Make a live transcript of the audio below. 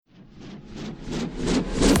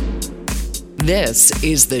This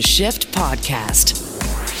is the Shift Podcast.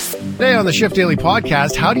 Today on the Shift Daily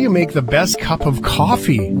Podcast, how do you make the best cup of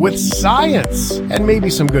coffee with science and maybe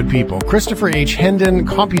some good people? Christopher H. Hendon,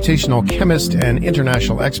 computational chemist and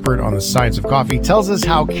international expert on the science of coffee, tells us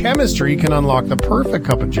how chemistry can unlock the perfect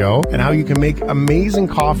cup of joe and how you can make amazing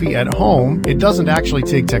coffee at home. It doesn't actually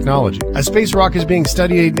take technology. A space rock is being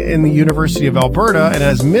studied in the University of Alberta and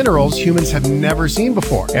has minerals humans have never seen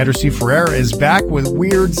before. Andrew C. Ferreira is back with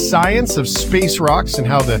weird science of space rocks and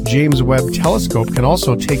how the James Webb Telescope can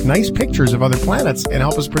also take nice pictures of other planets and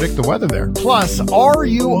help us predict the weather there. Plus, are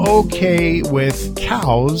you okay with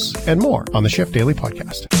cows and more on the Shift Daily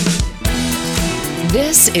Podcast?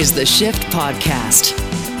 This is the Shift Podcast.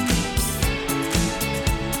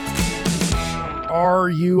 Are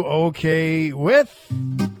you okay with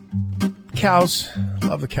cows?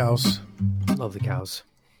 Love the cows. Love the cows.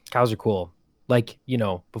 Cows are cool. Like,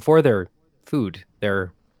 before they're food,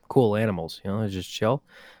 they're cool animals. They're just chill,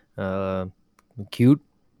 cute.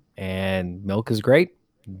 And milk is great.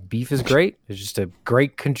 Beef is great. It's just a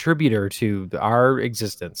great contributor to our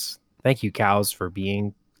existence. Thank you, cows, for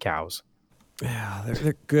being cows. Yeah,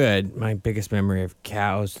 they're good. My biggest memory of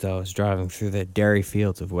cows, though, is driving through the dairy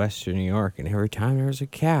fields of Western New York. And every time there was a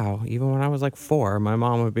cow, even when I was like 4, my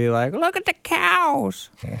mom would be like, "Look at the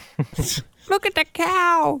cows. Look at the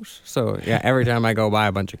cows." So, yeah, every time I go by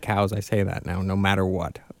a bunch of cows, I say that now, no matter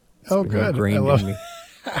what. Oh, good. Ingrained in me.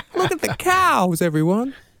 Look at the cows,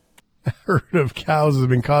 everyone. Herd of cows has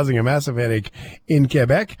been causing a massive headache in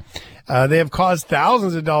Quebec. They have caused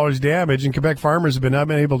thousands of dollars damage, and Quebec farmers have been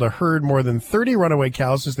unable to herd more than 30 runaway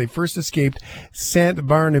cows since they first escaped Saint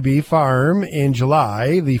Barnaby Farm in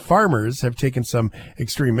July. The farmers have taken some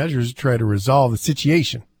extreme measures to try to resolve the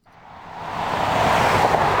situation.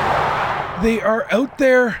 They are out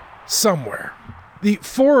there somewhere. The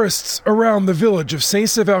forests around the village of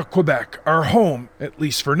Saint-Sever, Quebec are home, at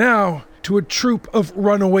least for now, to a troop of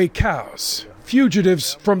runaway cows,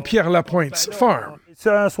 fugitives from Pierre Lapointe's farm.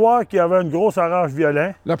 Lapointe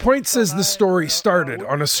says the story started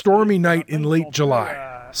on a stormy night in late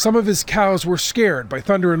July. Some of his cows were scared by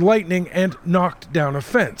thunder and lightning and knocked down a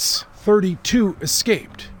fence. 32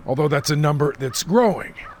 escaped, although that's a number that's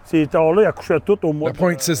growing.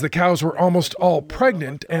 Lapointe says the cows were almost all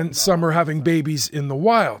pregnant and some are having babies in the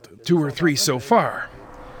wild, 2 or 3 so far.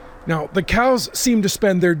 Now, the cows seem to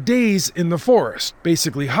spend their days in the forest,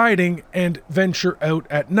 basically hiding, and venture out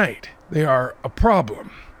at night. They are a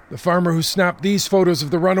problem. The farmer who snapped these photos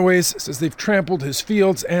of the runaways says they've trampled his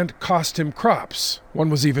fields and cost him crops.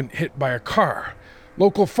 One was even hit by a car.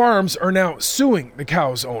 Local farms are now suing the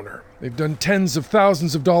cow's owner. They've done tens of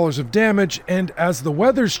thousands of dollars of damage, and as the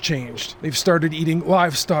weather's changed, they've started eating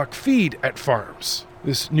livestock feed at farms.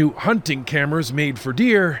 This new hunting camera's made for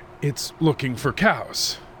deer. It's looking for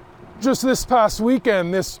cows. Just this past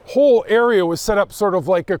weekend, this whole area was set up sort of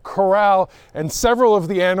like a corral, and several of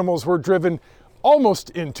the animals were driven almost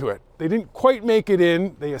into it. They didn't quite make it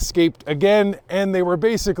in, they escaped again, and they were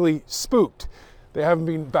basically spooked. They haven't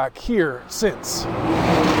been back here since.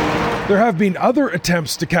 There have been other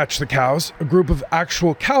attempts to catch the cows. A group of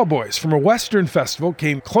actual cowboys from a Western festival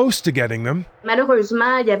came close to getting them.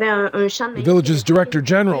 The village's director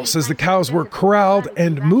general says the cows were corralled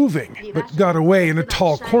and moving, but got away in a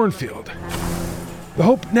tall cornfield. The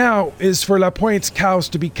hope now is for Lapointe's cows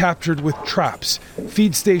to be captured with traps.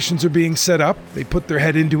 Feed stations are being set up. They put their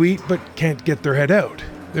head in to eat, but can't get their head out.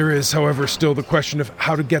 There is, however, still the question of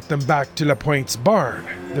how to get them back to Lapointe's barn.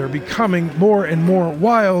 They're becoming more and more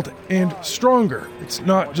wild and stronger. It's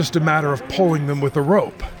not just a matter of pulling them with a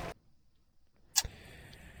rope.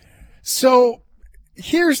 So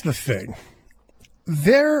here's the thing.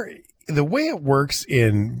 The way it works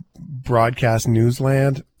in broadcast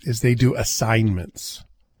newsland is they do assignments.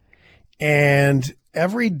 And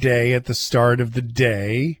every day at the start of the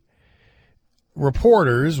day,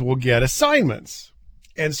 reporters will get assignments.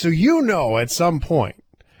 And so at some point,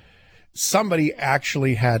 somebody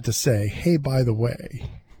actually had to say, hey, by the way,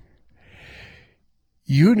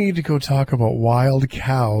 you need to go talk about wild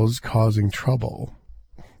cows causing trouble.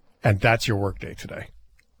 And that's your workday today.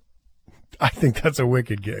 I think that's a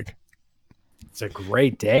wicked gig. It's a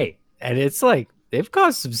great day. And it's like, they've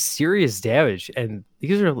caused some serious damage. And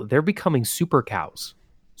they're becoming super cows.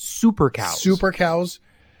 Super cows. Super cows?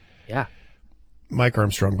 Yeah. Mike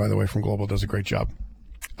Armstrong, by the way, from Global, does a great job.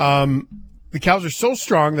 The cows are so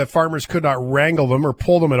strong that farmers could not wrangle them or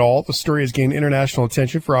pull them at all. The story has gained international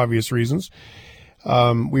attention for obvious reasons.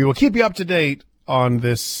 We will keep you up to date on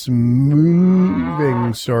this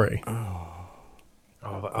moving story.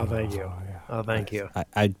 Oh, thank you. Oh, thank you.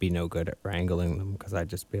 I'd be no good at wrangling them because I'd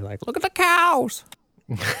just be like, look at the cows.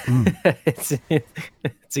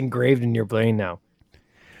 It's engraved in your brain now.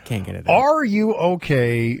 Can't get it out. Are you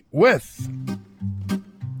okay with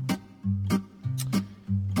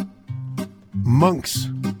monks?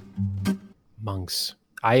 Monks.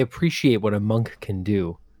 I appreciate what a monk can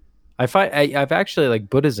do. I've actually, like,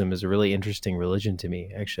 Buddhism is a really interesting religion to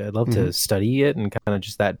me. Actually, I'd love to study it, and kind of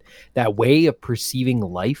just that way of perceiving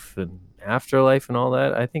life and afterlife and all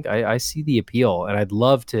that. I think I see the appeal, and I'd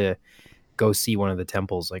love to go see one of the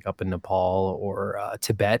temples, like up in Nepal or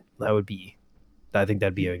Tibet. I think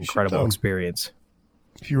that'd be an incredible experience.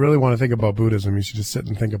 If you really want to think about Buddhism, you should just sit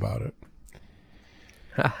and think about it.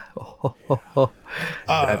 That's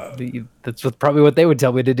probably what they would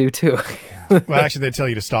tell me to do too. Well, actually, they tell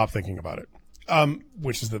you to stop thinking about it,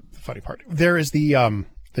 which is the funny part. There is the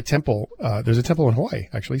temple. There's a temple in Hawaii.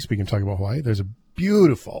 Actually, speaking of talking about Hawaii, there's a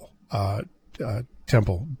beautiful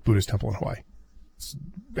temple, Buddhist temple in Hawaii. It's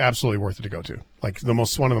absolutely worth it to go to. Like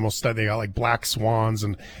one of the most. They got like black swans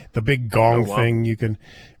and the big gong thing you can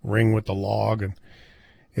ring with the log, and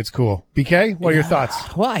it's cool. BK, what are your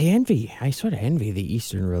thoughts? Well, I sort of envy the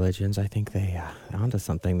Eastern religions. I think they onto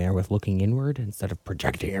something there with looking inward instead of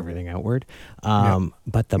projecting everything outward.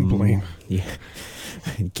 But the blame,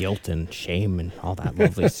 guilt and shame and all that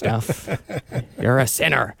lovely stuff. You're a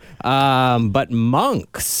sinner. But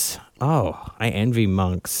monks. Oh, I envy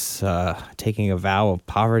monks taking a vow of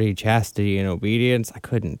poverty, chastity, and obedience. I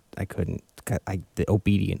couldn't. The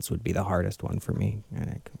obedience would be the hardest one for me.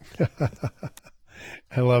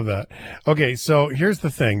 I love that. Okay, so here's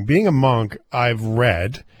the thing. Being a monk, I've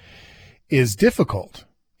read, is difficult.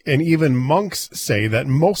 And even monks say that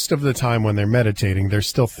most of the time when they're meditating, they're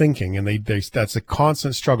still thinking. And that's a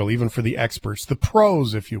constant struggle, even for the experts, the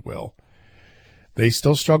pros, if you will. They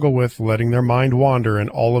still struggle with letting their mind wander and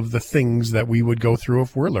all of the things that we would go through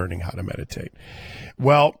if we're learning how to meditate.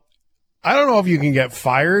 Well, I don't know if you can get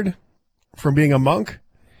fired from being a monk,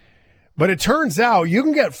 but it turns out you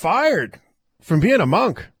can get fired from being a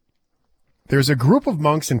monk. There's a group of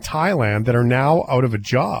monks in Thailand that are now out of a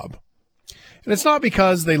job. And it's not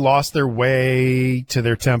because they lost their way to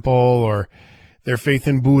their temple or their faith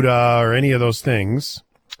in Buddha or any of those things.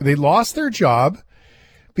 They lost their job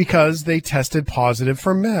because they tested positive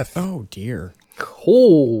for meth. Oh, dear.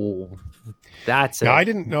 Oh, that's now, I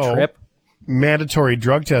didn't know trip. Mandatory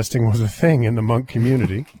drug testing was a thing in the monk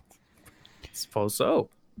community. I suppose so.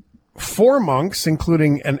 4 monks,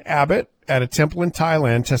 including an abbot at a temple in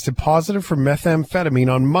Thailand, tested positive for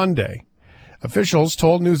methamphetamine on Monday. Officials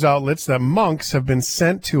told news outlets that monks have been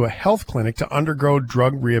sent to a health clinic to undergo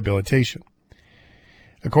drug rehabilitation.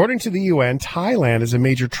 According to the UN, Thailand is a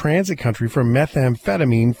major transit country for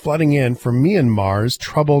methamphetamine flooding in from Myanmar's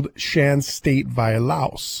troubled Shan state via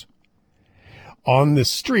Laos. On the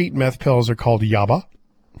street, meth pills are called yaba,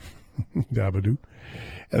 dabadoo,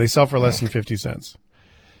 and they sell for less than 50 cents.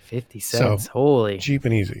 50 cents. So, holy. cheap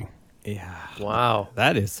and easy. Yeah. Wow.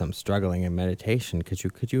 That is some struggling in meditation.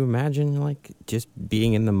 Could you imagine, like, just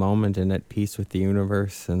being in the moment and at peace with the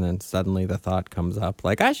universe, and then suddenly the thought comes up,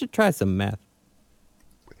 like, I should try some meth.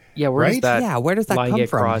 Yeah, where Right? does that Yeah, where does that line come get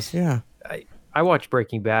from? crossed? Yeah. I watched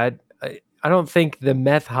Breaking Bad. I don't think the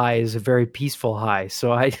meth high is a very peaceful high.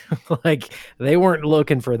 So they weren't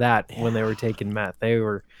looking for that when they were taking meth.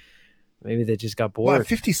 Maybe they just got bored. Well,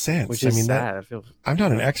 50 cents. Which is sad. I'm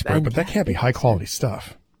not an expert, but that can't be high quality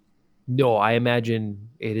stuff. No, I imagine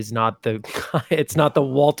it is not it's not the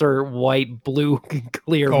Walter White blue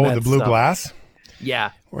clear. Oh, meth the blue stuff. glass?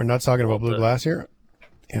 Yeah. We're not talking about blue glass here?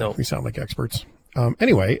 Yeah, No. we sound like experts.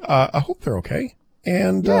 Anyway, I hope they're okay.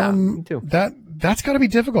 And Yeah, me too. that's got to be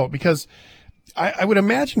difficult because I would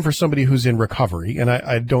imagine for somebody who's in recovery, and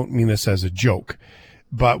I don't mean this as a joke,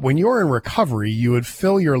 but when you're in recovery, you would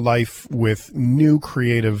fill your life with new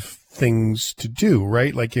creative things to do,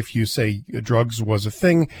 right? Like if you say drugs was a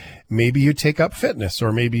thing, maybe you take up fitness,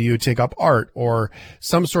 or maybe you take up art, or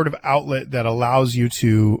some sort of outlet that allows you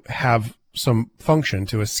to have some function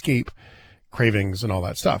to escape cravings and all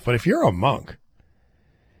that stuff. But if you're a monk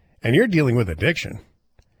and you're dealing with addiction,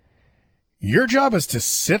 your job is to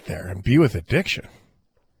sit there and be with addiction.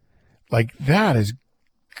 Like, that has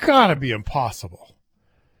got to be impossible.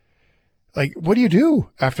 Like, what do you do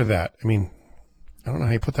after that? I mean, I don't know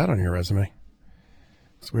how you put that on your resume.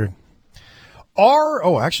 It's weird.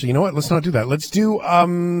 Actually, you know what? Let's not do that. Let's do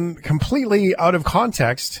completely out of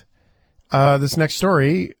context this next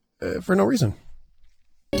story for no reason.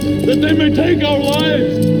 That they may take our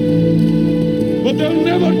lives, but they'll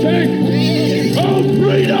never take our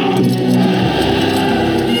freedom!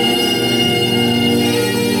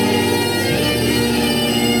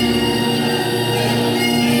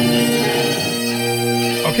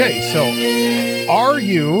 Okay, so are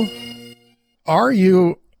you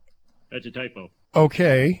That's a typo.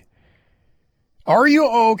 okay? Are you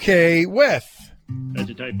okay with That's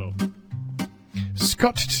a typo.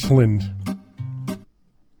 Scotland?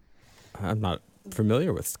 I'm not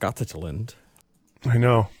familiar with Scotland. I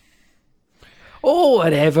know. Oh,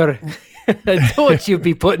 whatever. Don't you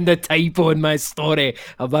be putting the typo in my story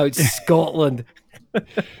about Scotland.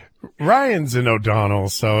 Ryan's in O'Donnell,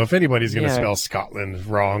 so if anybody's going to Yeah. spell Scotland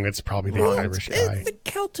wrong, it's probably the Irish guy. It's the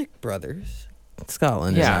Celtic brothers.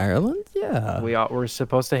 Scotland Yeah. and Ireland. Yeah. We're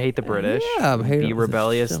supposed to hate the British, Yeah, and hate be them.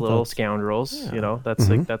 rebellious Simple. little scoundrels. Yeah. You know, that's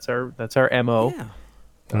like that's our MO.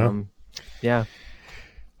 Yeah. Yeah,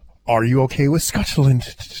 Are you okay with Scotland?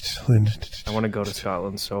 I want to go to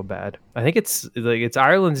Scotland so bad. I think it's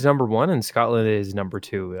Ireland's number one and Scotland is number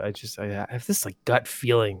two. I have this like gut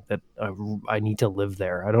feeling that I need to live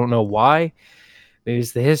there. I don't know why. Maybe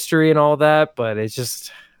it's the history and all that, but it's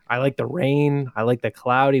just I like the rain. I like the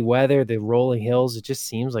cloudy weather, the rolling hills. It just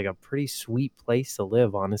seems like a pretty sweet place to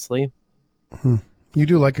live, honestly. You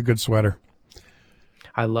do like a good sweater.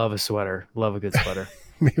 I love a sweater. Love a good sweater.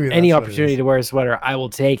 Maybe that's Any what it opportunity is. to wear a sweater, I will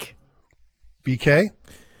take. BK?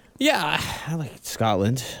 Yeah, I like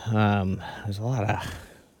Scotland. There's a lot of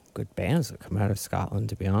good bands that come out of Scotland,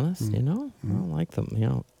 to be honest. You know, I like them. You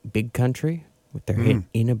know, big country with their hit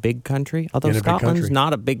in a big country. Although In a big Scotland's country.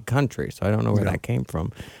 not a big country, so I don't know where that came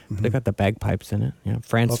from. But they got the bagpipes in it. Yeah,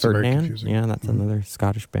 Franz Also very Ferdinand. confusing. Yeah, that's another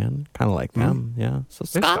Scottish band. Kind of like them. Yeah, so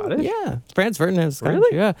They're Scotland. Scottish? Yeah, Franz Ferdinand is Scottish.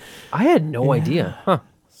 Really? Yeah, I had no idea. Huh.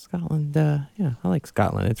 Scotland. Yeah, I like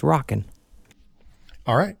Scotland. It's rocking.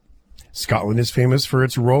 All right. Scotland is famous for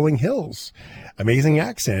its rolling hills, amazing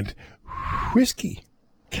accent, whiskey,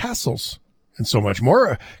 castles, and so much more.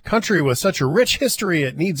 A country with such a rich history,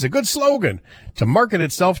 it needs a good slogan to market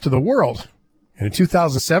itself to the world. And in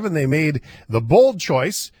 2007, they made the bold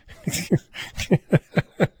choice.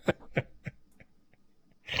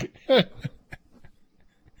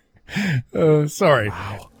 Sorry.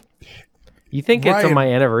 You think it's Ryan- on my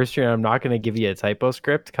anniversary and I'm not going to give you a typo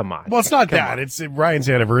script? Come on. Well, it's not that. It's Ryan's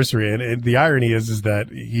anniversary, and the irony is that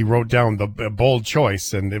he wrote down the bold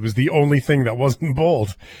choice, and it was the only thing that wasn't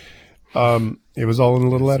bold. It was all in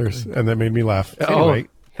little letters, and that made me laugh. Anyway,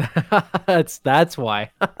 that's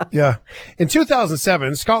why. yeah. In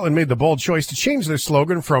 2007, Scotland made the bold choice to change their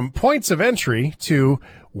slogan from points of entry to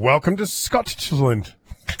 "Welcome to Scotland."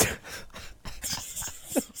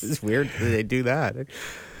 It's weird that they do that.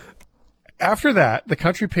 After that, the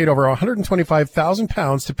country paid over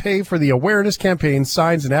 £125,000 to pay for the awareness campaign,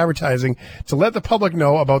 signs, and advertising to let the public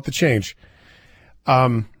know about the change.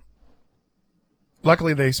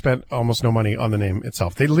 Luckily, they spent almost no money on the name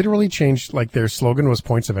itself. They literally changed, like, their slogan was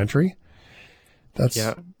points of entry. That's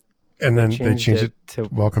Yeah. And then they changed it to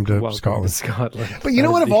Welcome to Welcome Scotland. to Scotland. But you know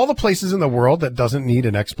what? Of all the places in the world that doesn't need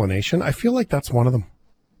an explanation, I feel like that's one of them.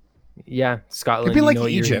 Yeah, Scotland. It'd be like you know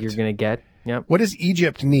what Egypt. you're going to get. Yep. What does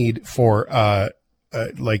Egypt need for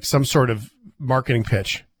like some sort of marketing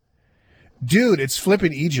pitch? Dude, it's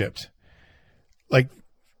flipping Egypt. Like,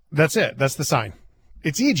 that's it. That's the sign.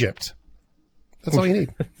 It's Egypt. That's all you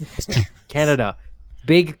need. Canada.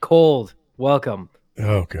 Big cold. Welcome.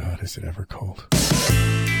 Oh, God, is it ever cold?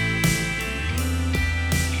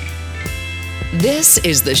 This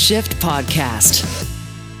is the Shift Podcast.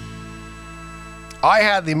 I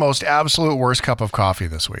had the most absolute worst cup of coffee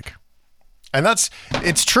this week. And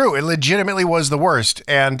it's true. It legitimately was the worst.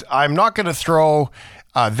 And I'm not going to throw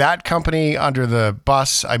that company under the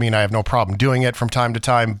bus. I mean, I have no problem doing it from time to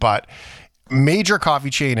time, but major coffee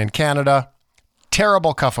chain in Canada,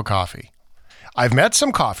 terrible cup of coffee. I've met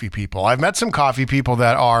some coffee people. I've met some coffee people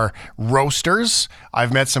that are roasters.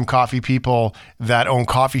 I've met some coffee people that own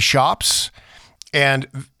coffee shops. And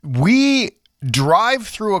we drive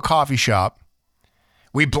through a coffee shop.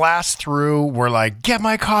 We blast through. We're like, get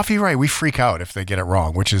my coffee right. We freak out if they get it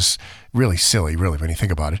wrong, which is really silly, really, when you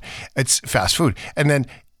think about it. It's fast food. And then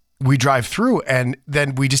we drive through and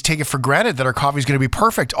then we just take it for granted that our coffee is going to be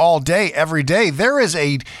perfect all day, every day. There is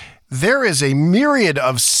a myriad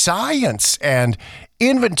of science and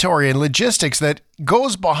inventory and logistics that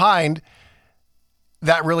goes behind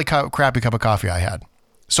that really crappy cup of coffee I had.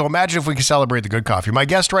 So imagine if we could celebrate the good coffee. My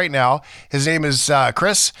guest right now, his name is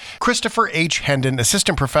Christopher H. Hendon,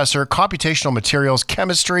 Assistant Professor, Computational Materials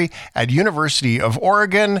Chemistry at University of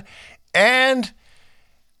Oregon, and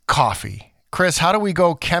coffee. Chris, how do we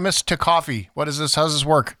go chemist to coffee? What is this? How does this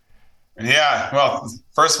work? Yeah, well,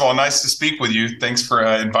 first of all, nice to speak with you. Thanks for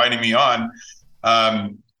inviting me on.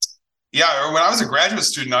 Yeah, when I was a graduate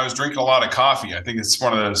student, I was drinking a lot of coffee. I think it's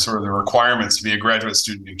one of the sort of the requirements to be a graduate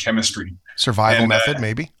student in chemistry. Survival method,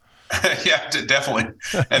 maybe? Yeah, definitely.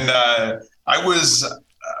 And I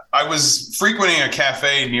was frequenting a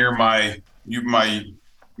cafe near my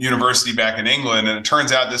university back in England, and it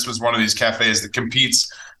turns out this was one of these cafes that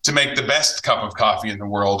competes to make the best cup of coffee in the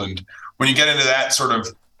world. And when you get into that sort of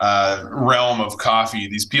realm of coffee,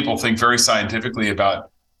 these people think very scientifically about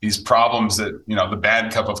these problems that, the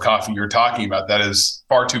bad cup of coffee you're talking about, that is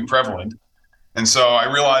far too prevalent. And so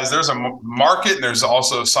I realized there's a market and there's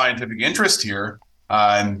also scientific interest here.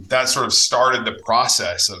 And that sort of started the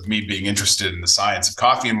process of me being interested in the science of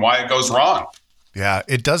coffee and why it goes wrong. Yeah,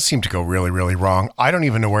 it does seem to go really, really wrong. I don't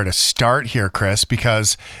even know where to start here, Chris,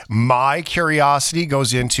 because my curiosity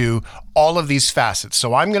goes into all of these facets.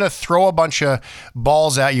 So I'm going to throw a bunch of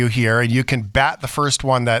balls at you here, and you can bat the first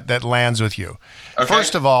one that lands with you. Okay.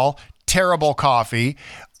 First of all, terrible coffee.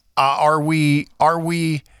 Are we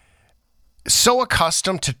so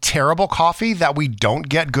accustomed to terrible coffee that we don't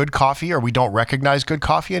get good coffee, or we don't recognize good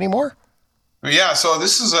coffee anymore? Yeah, so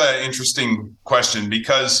this is an interesting question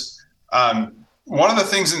because one of the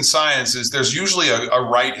things in science is there's usually a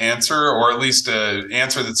right answer, or at least an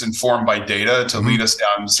answer that's informed by data to lead us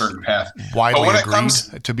down a certain path. Widely agreed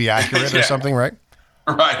to be accurate or something, right?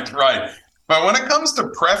 Right. But when it comes to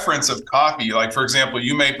preference of coffee, like, for example,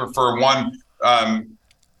 you may prefer one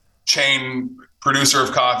chain producer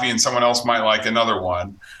of coffee and someone else might like another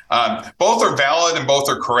one. Both are valid and both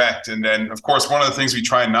are correct. And then, of course, one of the things we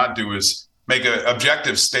try and not do is make an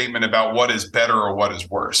objective statement about what is better or what is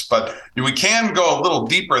worse. But we can go a little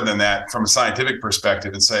deeper than that from a scientific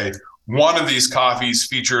perspective and say one of these coffees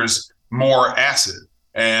features more acid.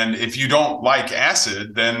 And if you don't like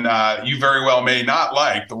acid, then you very well may not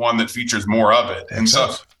like the one that features more of it. And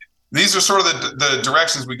so these are sort of the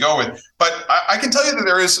directions we go with. But I can tell you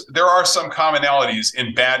that there are some commonalities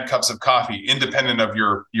in bad cups of coffee, independent of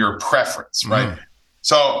your preference, right?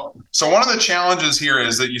 So one of the challenges here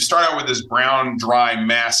is that you start out with this brown, dry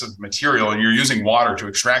mass of material, and you're using water to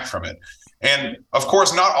extract from it. And of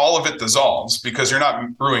course, not all of it dissolves because you're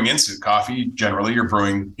not brewing instant coffee. Generally, you're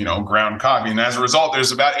brewing, ground coffee. And as a result,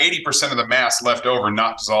 there's about 80% of the mass left over,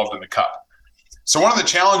 not dissolved in the cup. So one of the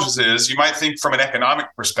challenges is, you might think from an economic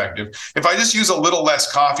perspective, if I just use a little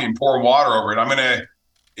less coffee and pour water over it, I'm going to,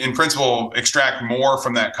 in principle, extract more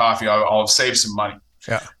from that coffee. I'll save some money.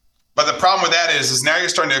 Yeah. But the problem with that is now you're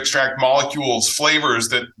starting to extract molecules, flavors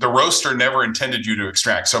that the roaster never intended you to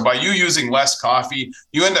extract. So by you using less coffee,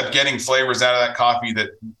 you end up getting flavors out of that coffee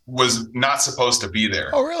that was not supposed to be there.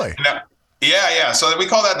 Oh, really? Now, yeah. So we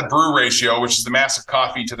call that the brew ratio, which is the mass of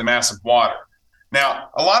coffee to the mass of water. Now,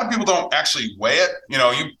 a lot of people don't actually weigh it.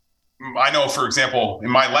 I know, for example, in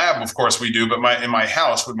my lab, of course we do, but in my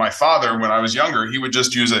house with my father, when I was younger, he would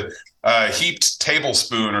just use a heaped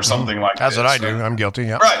tablespoon or something like that. That's what I do. I'm guilty.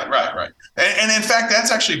 Yeah. Right. And in fact,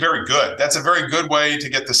 that's actually very good. That's a very good way to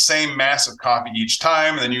get the same mass of coffee each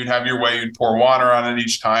time. And then you'd have your way, you'd pour water on it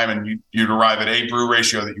each time, and you'd arrive at a brew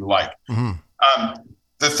ratio that you like. Mm-hmm.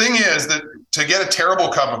 The thing is that to get a terrible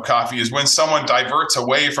cup of coffee is when someone diverts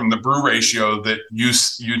away from the brew ratio that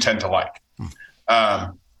you tend to like.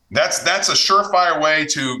 That's a surefire way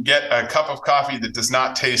to get a cup of coffee that does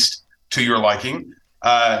not taste to your liking.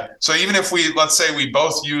 So even if let's say we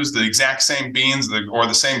both use the exact same beans or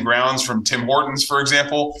the same grounds from Tim Hortons, for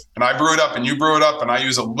example, and I brew it up and you brew it up and I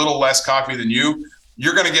use a little less coffee than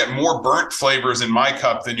you're going to get more burnt flavors in my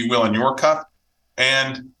cup than you will in your cup.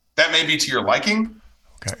 And that may be to your liking.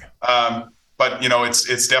 Okay. But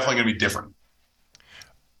it's definitely going to be different.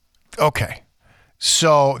 Okay.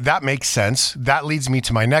 So that makes sense. That leads me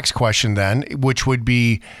to my next question then, which would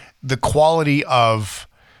be the quality of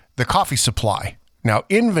the coffee supply. Now,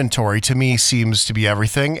 inventory to me seems to be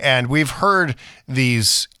everything. And we've heard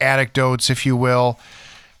these anecdotes, if you will,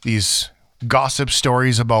 these gossip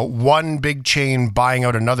stories about one big chain buying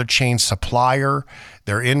out another chain supplier,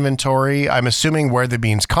 their inventory. I'm assuming where the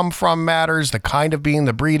beans come from matters, the kind of bean,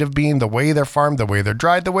 the breed of bean, the way they're farmed, the way they're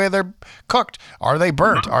dried, the way they're cooked. Are they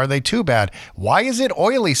burnt? Are they too bad? Why is it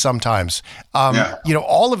oily sometimes?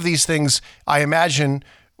 All of these things I imagine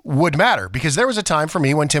would matter, because there was a time for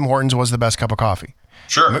me when Tim Hortons was the best cup of coffee.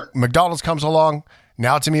 Sure. McDonald's comes along.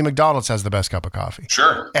 Now, to me, McDonald's has the best cup of coffee.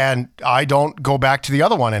 Sure. And I don't go back to the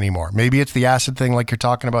other one anymore. Maybe it's the acid thing like you're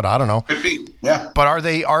talking about. I don't know. Could be. Yeah. But are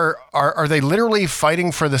they literally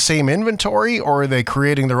fighting for the same inventory, or are they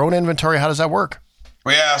creating their own inventory? How does that work?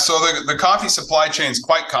 Well, yeah. So the coffee supply chain is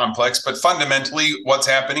quite complex, but fundamentally what's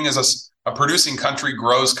happening is a producing country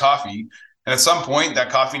grows coffee. And at some point that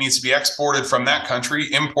coffee needs to be exported from that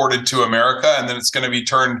country, imported to America, and then it's going to be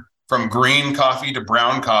turned from green coffee to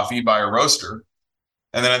brown coffee by a roaster.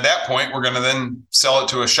 And then at that point, we're going to then sell it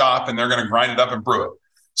to a shop and they're going to grind it up and brew it.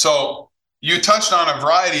 So you touched on a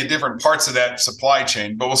variety of different parts of that supply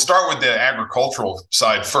chain, but we'll start with the agricultural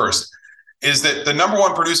side first, is that the number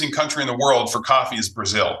one producing country in the world for coffee is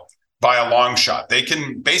Brazil by a long shot. They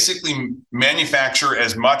can basically manufacture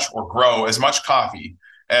as much or grow as much coffee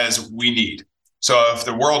as we need. So if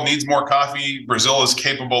the world needs more coffee, Brazil is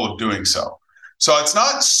capable of doing so. So it's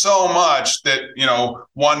not so much that,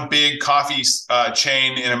 one big coffee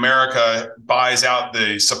chain in America buys out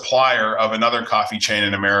the supplier of another coffee chain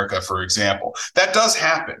in America, for example. That does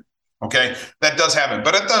happen. Okay, that does happen.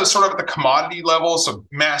 But at the sort of the commodity level, so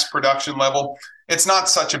mass production level, it's not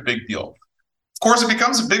such a big deal. Of course, it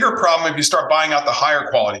becomes a bigger problem if you start buying out the higher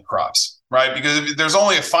quality crops, right? Because there's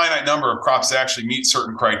only a finite number of crops that actually meet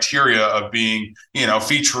certain criteria of being,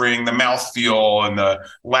 featuring the mouthfeel and the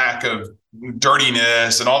lack of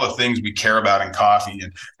dirtiness and all the things we care about in coffee.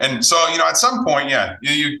 And so, at some point,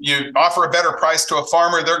 you offer a better price to a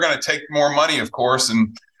farmer, they're going to take more money, of course.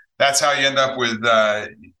 And that's how you end up with,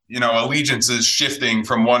 allegiances shifting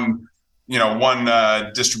from one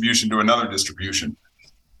distribution to another distribution.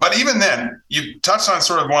 But even then, you touched on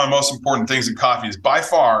sort of one of the most important things in coffee is by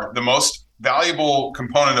far the most valuable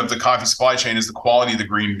component of the coffee supply chain is the quality of the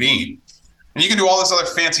green bean. And you can do all this other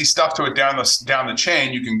fancy stuff to it down the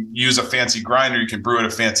chain. You can use a fancy grinder, you can brew it a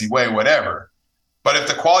fancy way, whatever. But if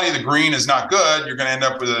the quality of the green is not good, you're going to end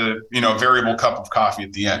up with a variable cup of coffee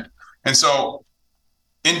at the end. And so,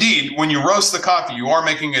 indeed, when you roast the coffee, you are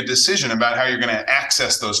making a decision about how you're going to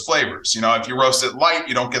access those flavors. If you roast it light,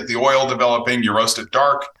 you don't get the oil developing. You roast it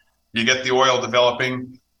dark, you get the oil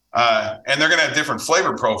developing. And they're going to have different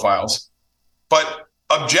flavor profiles. But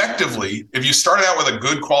objectively, if you started out with a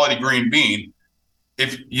good quality green bean,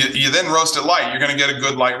 if you then roast it light, you're going to get a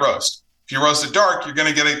good light roast. If you roast it dark, you're going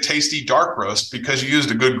to get a tasty dark roast because you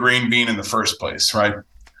used a good green bean in the first place, right?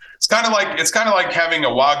 It's kind of like having a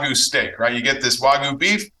Wagyu steak, right? You get this Wagyu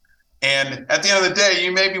beef, and at the end of the day,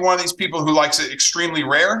 you may be one of these people who likes it extremely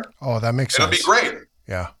rare. Oh, that makes sense. It'll be great.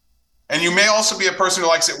 Yeah. And you may also be a person who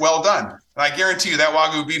likes it well done. And I guarantee you that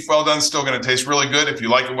Wagyu beef well done is still going to taste really good if you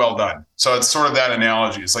like it well done. So it's sort of that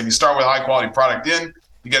analogy. It's like you start with a high quality product in,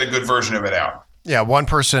 you get a good version of it out. Yeah, one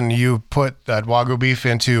person, you put that Wagyu beef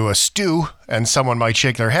into a stew and someone might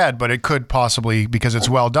shake their head, but it could possibly, because it's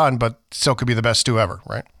well done, but still could be the best stew ever,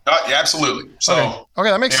 right? Yeah, absolutely. So, okay,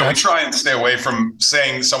 that makes sense. We try and stay away from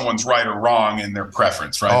saying someone's right or wrong in their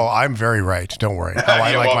preference, right? Oh, I'm very right. Don't worry.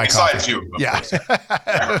 I like my besides coffee. You, Yeah.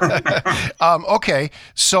 Okay,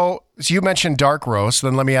 so you mentioned dark roast.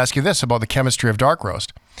 Then let me ask you this about the chemistry of dark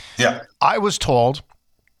roast. Yeah. I was told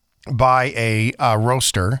by a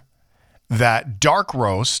roaster that dark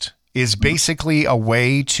roast is basically a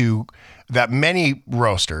way that many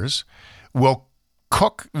roasters will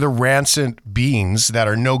cook the rancid beans that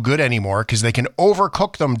are no good anymore because they can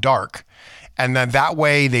overcook them dark. And then that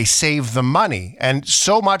way they save the money. And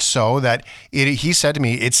so much so that he said to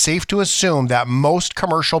me, it's safe to assume that most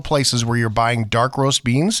commercial places where you're buying dark roast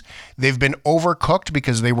beans, they've been overcooked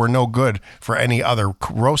because they were no good for any other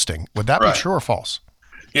roasting. Would that be true or false?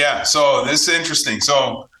 Yeah. So this is interesting.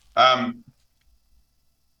 So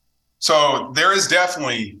there is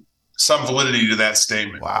definitely some validity to that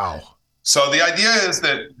statement. Wow. So the idea is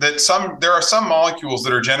that there are some molecules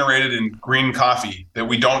that are generated in green coffee that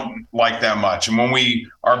we don't like that much. And when we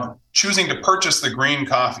are choosing to purchase the green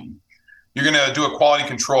coffee, you're going to do a quality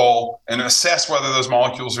control and assess whether those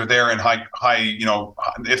molecules are there in high,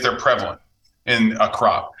 if they're prevalent in a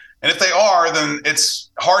crop. And if they are, then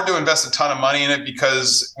it's hard to invest a ton of money in it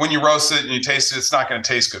because when you roast it and you taste it, it's not going to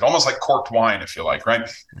taste good. Almost like corked wine, if you like, right?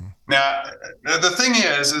 Mm-hmm. Now, the thing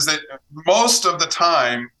is that most of the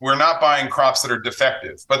time we're not buying crops that are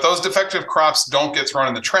defective, but those defective crops don't get thrown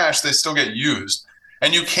in the trash. They still get used.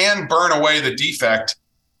 And you can burn away the defect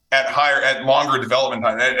at longer development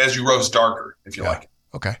time as you roast darker, if you like.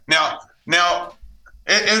 Okay. Now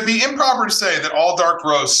it would be improper to say that all dark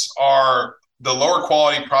roasts are the lower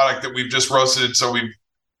quality product that we've just roasted, so we've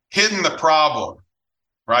hidden the problem,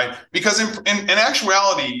 right? Because in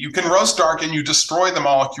actuality, you can roast dark and you destroy the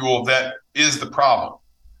molecule that is the problem.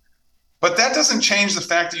 But that doesn't change the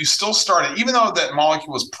fact that you still started, even though that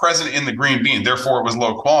molecule was present in the green bean, therefore it was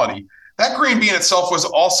low quality, that green bean itself was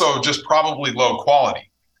also just probably low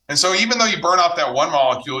quality. And so even though you burn off that one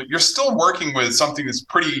molecule, you're still working with something that's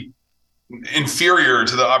pretty inferior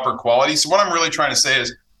to the upper quality. So what I'm really trying to say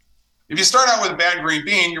is, if you start out with a bad green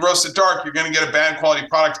bean, you roast it dark, you're going to get a bad quality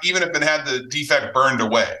product, even if it had the defect burned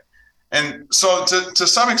away. And so to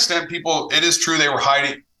some extent, it is true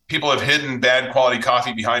people have hidden bad quality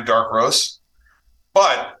coffee behind dark roasts,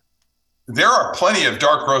 but there are plenty of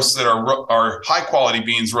dark roasts that are high quality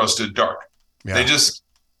beans roasted dark. Yeah.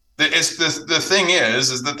 the thing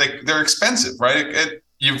is that they're expensive, right?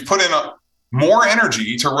 You've put in more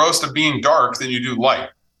energy to roast a bean dark than you do light.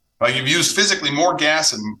 Like you've used physically more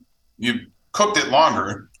gas and you've cooked it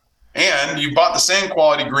longer, and you bought the same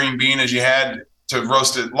quality green bean as you had to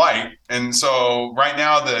roast it light. And so right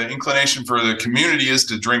now the inclination for the community is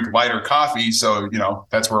to drink lighter coffee. So,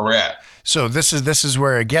 that's where we're at. So this is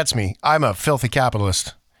where it gets me. I'm a filthy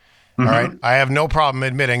capitalist. All right. I have no problem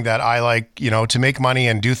admitting that I like, to make money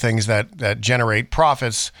and do things that generate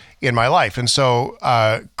profits in my life. And so,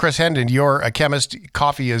 Chris Hendon, you're a chemist.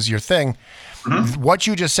 Coffee is your thing. What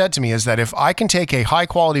you just said to me is that if I can take a high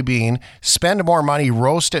quality bean, spend more money,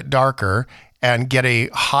 roast it darker, and get a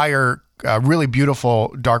higher really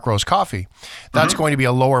beautiful dark roast coffee, that's going to be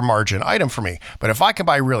a lower margin item for me. But if I can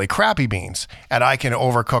buy really crappy beans and I can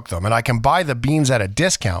overcook them and I can buy the beans at a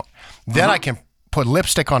discount, then I can put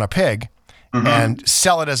lipstick on a pig and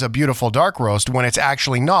sell it as a beautiful dark roast when it's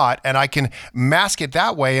actually not. And I can mask it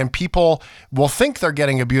that way, and people will think they're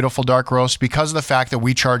getting a beautiful dark roast because of the fact that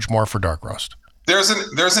we charge more for dark roast. There's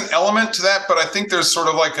an element to that, but I think there's sort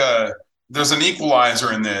of like there's an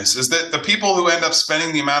equalizer in this, is that the people who end up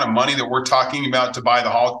spending the amount of money that we're talking about to buy the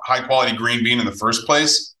high quality green bean in the first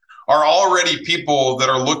place are already people that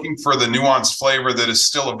are looking for the nuanced flavor that is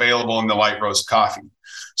still available in the light roast coffee.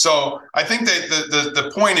 So I think that the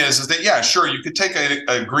point is that, yeah, sure, you could take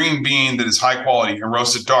a green bean that is high quality and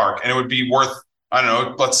roast it dark, and it would be worth, I don't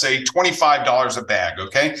know, let's say $25 a bag,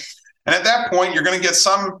 okay? And at that point, you're going to get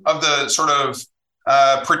some of the sort of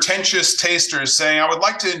pretentious tasters saying, I would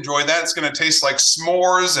like to enjoy that. It's going to taste like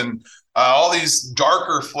s'mores and all these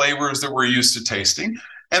darker flavors that we're used to tasting.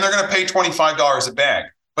 And they're going to pay $25 a bag.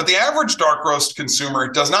 But the average dark roast consumer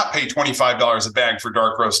does not pay $25 a bag for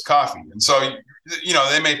dark roast coffee. And so,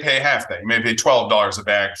 they may pay half that. You may pay $12 a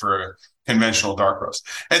bag for a conventional dark roast.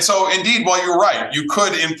 And so indeed, while you're right, you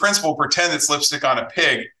could in principle pretend it's lipstick on a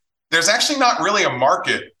pig. There's actually not really a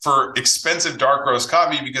market for expensive dark roast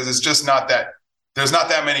coffee because it's just not that. There's not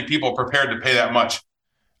that many people prepared to pay that much.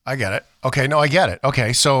 I get it. Okay. No, I get it.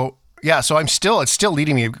 Okay. So yeah, so it's still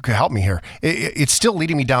leading me, help me here. It's still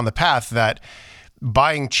leading me down the path that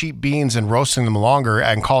buying cheap beans and roasting them longer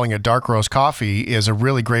and calling it dark roast coffee is a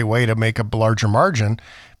really great way to make a larger margin,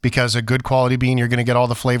 because a good quality bean, you're going to get all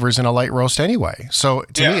the flavors in a light roast anyway. So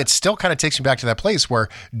to me, it still kind of takes me back to that place where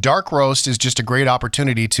dark roast is just a great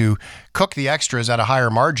opportunity to cook the extras at a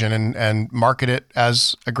higher margin and market it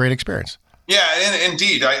as a great experience. Yeah, and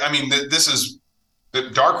indeed. I mean, the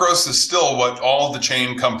dark roast is still what all the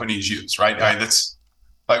chain companies use, right? Yeah. That's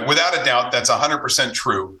like, without a doubt, that's 100%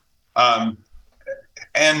 true.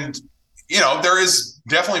 And, there is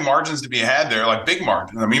definitely margins to be had there, like big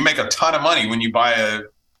margins. I mean, you make a ton of money when you buy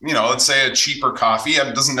let's say a cheaper coffee.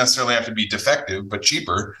 It doesn't necessarily have to be defective, but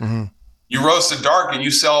cheaper. You roast it dark and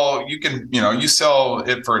you sell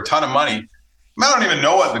it for a ton of money. I don't even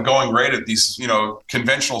know what the going rate at these,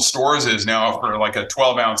 conventional stores is now for like a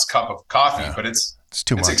 12-ounce cup of coffee, but it's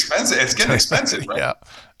too much. It's expensive. It's getting expensive, right?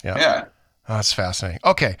 Yeah. Oh, that's fascinating.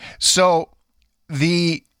 Okay. So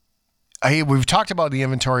we've talked about the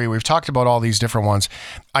inventory. We've talked about all these different ones.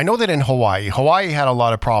 I know that in Hawaii had a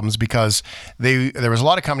lot of problems because there was a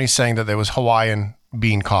lot of companies saying that there was Hawaiian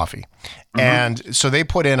bean coffee. And so they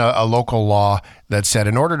put in a local law that said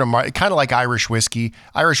in order to kind of like Irish whiskey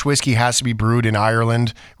has to be brewed in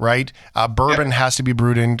Ireland, right? Bourbon has to be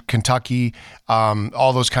brewed in Kentucky,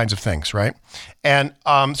 all those kinds of things, right? And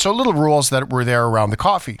so little rules that were there around the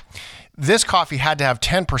coffee. This coffee had to have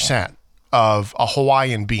 10% of a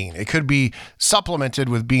Hawaiian bean. It could be supplemented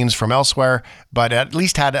with beans from elsewhere, but at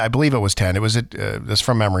least I believe it was 10. It was that's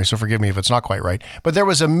from memory, so forgive me if it's not quite right. But there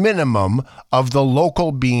was a minimum of the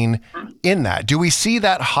local bean in that. Do we see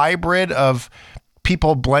that hybrid of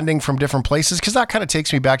people blending from different places? Because that kind of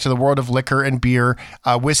takes me back to the world of liquor and beer,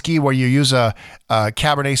 whiskey, where you use a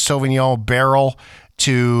Cabernet Sauvignon barrel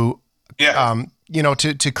to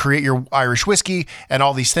to create your Irish whiskey and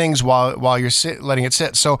all these things while you're letting it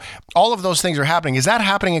sit. So all of those things are happening. Is that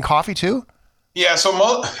happening in coffee too? Yeah. So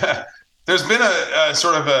there's been a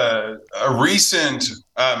sort of a recent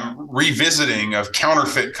revisiting of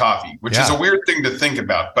counterfeit coffee, which is a weird thing to think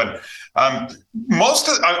about. But most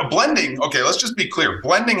of blending, okay, let's just be clear.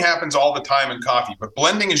 Blending happens all the time in coffee, but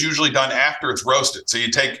blending is usually done after it's roasted. So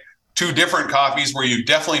you take two different coffees where you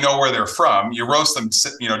definitely know where they're from. You roast them,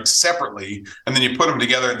 separately, and then you put them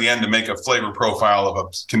together at the end to make a flavor profile of a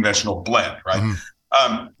conventional blend, right?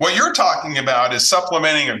 What you're talking about is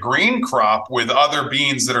supplementing a green crop with other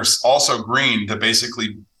beans that are also green to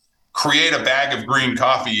basically create a bag of green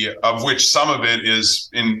coffee, of which some of it is,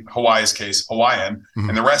 in Hawaii's case, Hawaiian,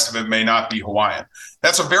 and the rest of it may not be Hawaiian.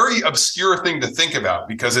 That's a very obscure thing to think about,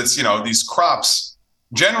 because it's, these crops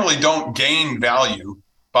generally don't gain value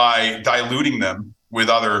by diluting them with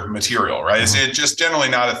other material, right? It's just generally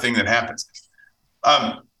not a thing that happens.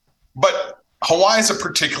 But Hawaii is a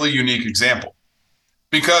particularly unique example,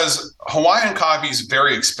 because Hawaiian coffee is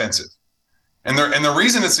very expensive. And the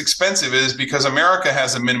reason it's expensive is because America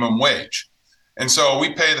has a minimum wage. And so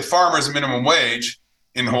we pay the farmers a minimum wage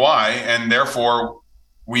in Hawaii, and therefore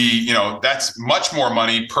that's much more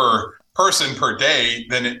money per person per day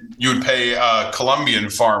than you would pay a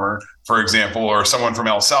Colombian farmer, for example, or someone from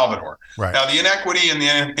El Salvador. Right. Now, the inequity and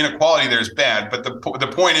the inequality there is bad, but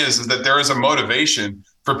the point is that there is a motivation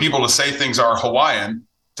for people to say things are Hawaiian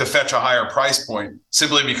to fetch a higher price point,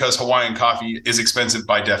 simply because Hawaiian coffee is expensive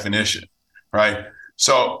by definition, right?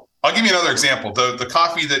 So I'll give you another example. The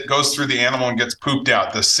coffee that goes through the animal and gets pooped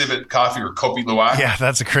out, the civet coffee, or Kopi Luwak. Yeah,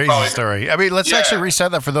 that's a crazy story. I mean, let's actually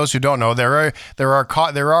reset that for those who don't know. There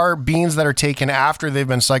are beans that are taken after they've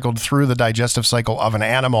been cycled through the digestive cycle of an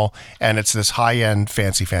animal, and it's this high-end,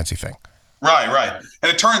 fancy thing. Right.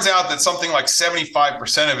 And it turns out that something like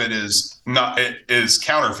 75% of it is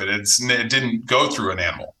counterfeit. It didn't go through an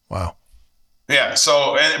animal. Wow. Yeah.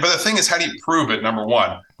 So, but the thing is, how do you prove it? Number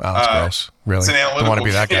one. Wow, that's gross. Really? It's an analytical. Don't want to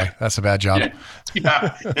be that guy. That's a bad job.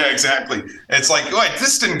 Yeah, exactly. It's like,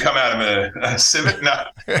 this didn't come out of a civet. No.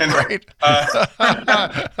 And, right.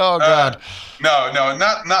 Oh God. No,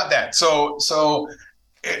 not that. So,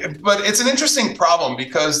 but it's an interesting problem,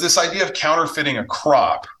 because this idea of counterfeiting a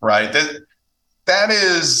crop, right? That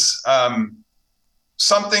is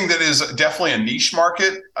something that is definitely a niche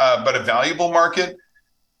market, but a valuable market.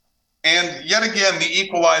 And yet again, the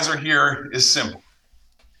equalizer here is simple.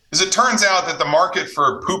 As it turns out that the market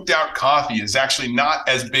for pooped out coffee is actually not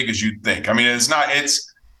as big as you'd think. I mean, it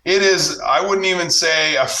is, I wouldn't even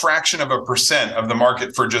say a fraction of a percent of the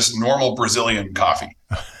market for just normal Brazilian coffee.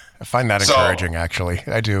 I find that encouraging, actually.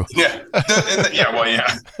 I do. Yeah.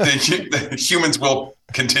 The humans will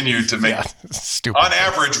continue to make, on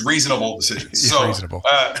average, reasonable decisions. So, reasonable.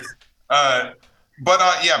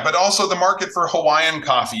 But also the market for Hawaiian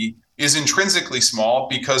coffee is intrinsically small,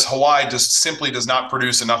 because Hawaii just simply does not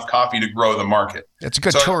produce enough coffee to grow the market. It's a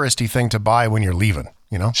good touristy thing to buy when you're leaving,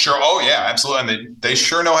 Sure. Oh, yeah, absolutely. And they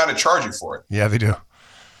sure know how to charge you for it. Yeah, they do.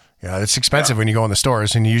 Yeah, it's expensive when you go in the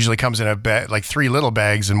stores, and it usually comes in a bag, like 3 little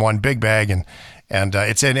bags and 1 big bag, and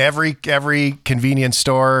it's in every convenience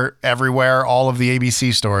store everywhere. All of the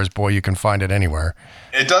ABC stores, boy, you can find it anywhere.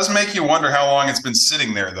 It does make you wonder how long it's been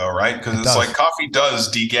sitting there, though, right? Because it's like coffee does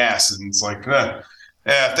degas, and it's like,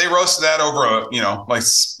 if they roasted that over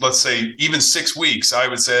let's say even 6 weeks, I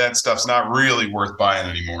would say that stuff's not really worth buying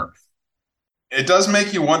anymore. It does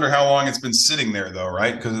make you wonder how long it's been sitting there, though,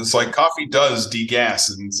 right? Because it's like coffee does degas,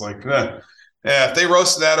 and it's like, if they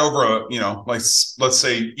roasted that over let's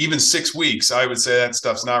say even 6 weeks, I would say that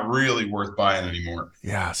stuff's not really worth buying anymore.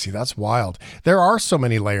 Yeah, see, that's wild. There are so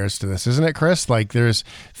many layers to this, isn't it, Chris? Like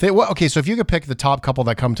okay, so if you could pick the top couple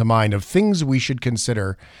that come to mind of things we should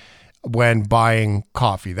consider when buying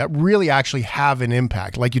coffee that really actually have an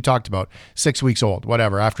impact, like you talked about, 6 weeks old,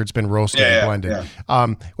 whatever, after it's been roasted and blended.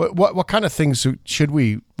 Yeah. What kind of things should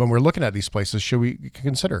we, when we're looking at these places, should we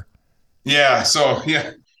consider? Yeah. So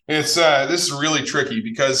it's this is really tricky,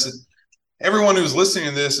 because everyone who's listening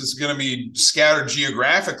to this is going to be scattered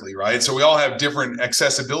geographically, right? So we all have different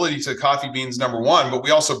accessibility to coffee beans, number one, but we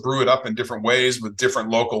also brew it up in different ways with different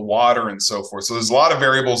local water and so forth. So there's a lot of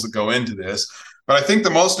variables that go into this. But I think the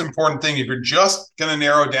most important thing, if you're just going to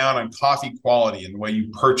narrow down on coffee quality and the way you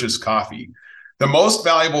purchase coffee, the most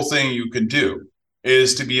valuable thing you can do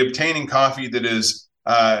is to be obtaining coffee that is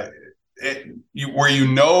where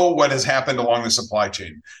you know what has happened along the supply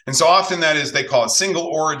chain. And so often that is, they call it single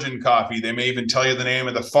origin coffee. They may even tell you the name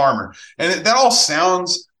of the farmer. And that all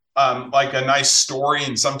sounds like a nice story.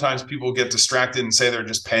 And sometimes people get distracted and say they're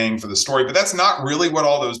just paying for the story. But that's not really what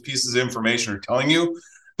all those pieces of information are telling you.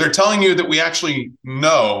 They're telling you that we actually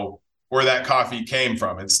know where that coffee came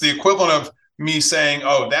from. It's the equivalent of me saying,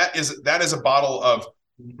 oh, that is a bottle of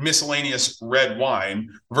miscellaneous red wine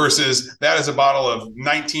versus that is a bottle of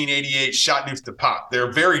 1988 Chateauneuf de Pape.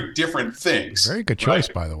 They're very different things. Very good choice,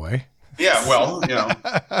 right? By the way. Yeah, well,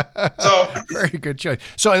 so very good choice.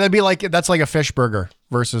 So that'd be like, that's like a fish burger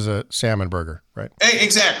versus a salmon burger, right?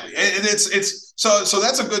 Exactly. It's so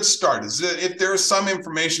that's a good start. Is that if there's some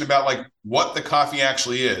information about like what the coffee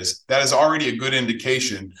actually is, that is already a good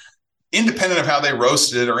indication, independent of how they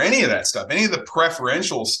roasted it or any of that stuff, any of the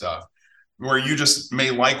preferential stuff where you just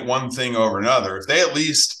may like one thing over another. If they at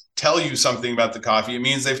least tell you something about the coffee. It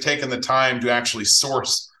means they've taken the time to actually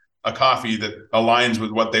source a coffee that aligns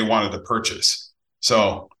with what they wanted to purchase.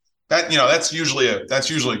 So that's usually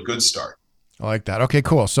a good start. I like that. Okay,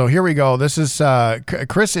 cool. So here we go. This is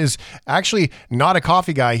Chris is actually not a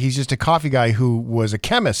coffee guy. He's just a coffee guy who was a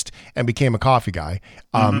chemist and became a coffee guy.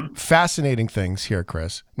 Fascinating things here,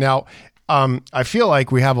 Chris. Now, I feel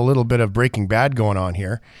like we have a little bit of Breaking Bad going on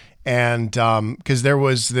here. And because there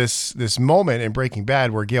was this moment in Breaking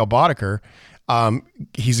Bad where Gail Boddicker,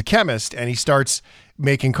 he's a chemist and he starts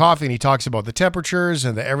making coffee and he talks about the temperatures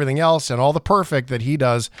and everything else and all the perfect that he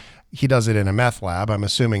does. He does it in a meth lab. I'm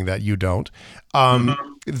assuming that you don't.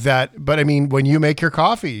 But I mean, when you make your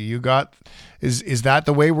coffee, is that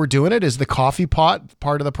the way we're doing it? Is the coffee pot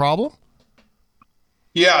part of the problem?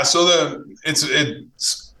 Yeah. So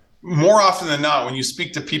it's more often than not, when you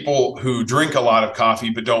speak to people who drink a lot of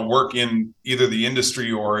coffee but don't work in either the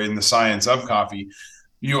industry or in the science of coffee,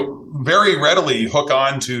 you very readily hook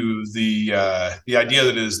on to the idea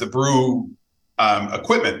that is the brew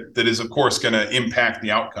equipment that is, of course, going to impact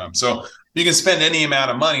the outcome. So you can spend any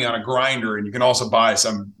amount of money on a grinder, and you can also buy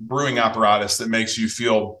some brewing apparatus that makes you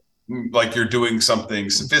feel like you're doing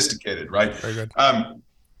something sophisticated, right? Very good.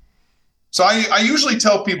 So I usually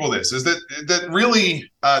tell people this, is that really,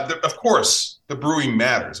 of course, the brewing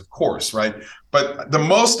matters, of course, right? But the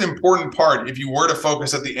most important part, if you were to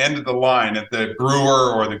focus at the end of the line, at the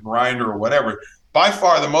brewer or the grinder or whatever, by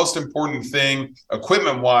far the most important thing,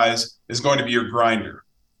 equipment-wise, is going to be your grinder,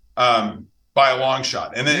 by a long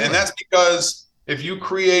shot. And that's because if you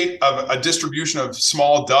create a distribution of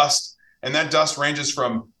small dust, and that dust ranges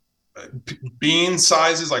from bean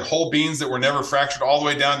sizes, like whole beans that were never fractured, all the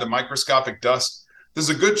way down to microscopic dust, there's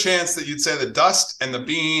a good chance that you'd say the dust and the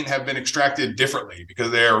bean have been extracted differently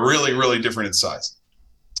because they are really, really different in size.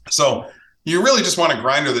 So you really just want a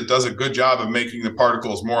grinder that does a good job of making the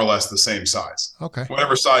particles more or less the same size. Okay.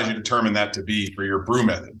 Whatever size you determine that to be for your brew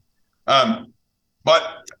method.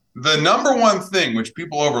 But the number one thing which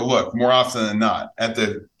people overlook more often than not at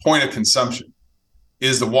the point of consumption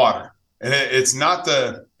is the water. And it's not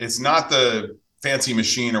the fancy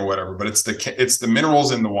machine or whatever, but it's the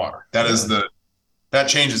minerals in the water. That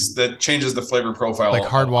changes the flavor profile. Like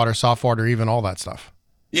hard water, soft water, even all that stuff.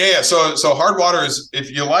 Yeah. So hard water is,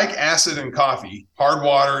 if you like acid in coffee, hard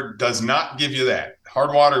water does not give you that.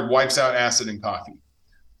 Hard water wipes out acid in coffee.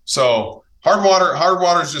 So hard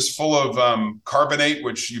water is just full of carbonate,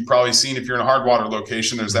 which you've probably seen if you're in a hard water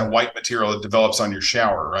location. There's that white material that develops on your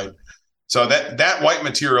shower, right? So that white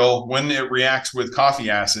material, when it reacts with coffee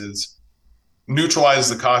acids, neutralizes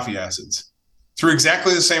the coffee acids through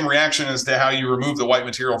exactly the same reaction as to how you remove the white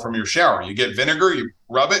material from your shower. You get vinegar, you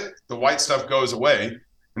rub it, the white stuff goes away,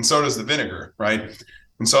 and so does the vinegar, right?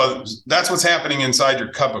 And so that's what's happening inside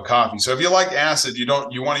your cup of coffee. So if you like acid, you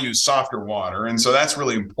want to use softer water, and so that's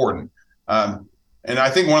really important. And I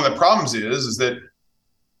think one of the problems is that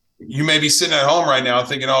you may be sitting at home right now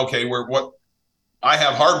thinking, okay, I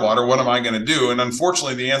have hard water, what am I going to do? And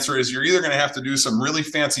unfortunately, the answer is you're either going to have to do some really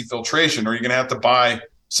fancy filtration or you're going to have to buy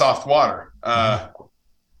soft water.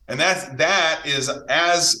 And that is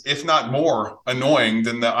as, if not more, annoying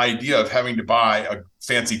than the idea of having to buy a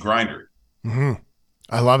fancy grinder. Mm-hmm.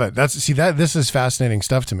 I love it. This is fascinating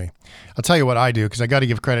stuff to me. I'll tell you what I do, because I got to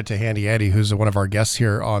give credit to Handy Andy, who's one of our guests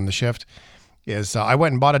here on the shift, is I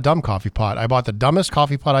went and bought a dumb coffee pot. I bought the dumbest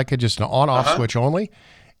coffee pot I could, just an on-off switch only.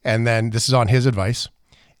 And then this is on his advice.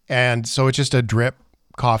 And so it's just a drip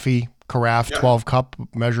coffee carafe, 12 cup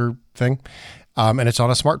measure thing. And it's on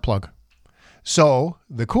a smart plug. So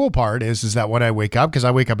the cool part is that when I wake up, because I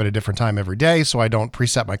wake up at a different time every day, so I don't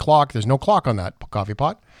preset my clock. There's no clock on that coffee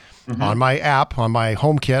pot. Mm-hmm. On my app, on my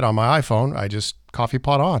HomeKit, on my iPhone, I just coffee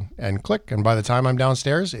pot on and click. And by the time I'm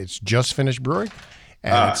downstairs, it's just finished brewing.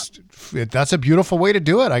 And that's a beautiful way to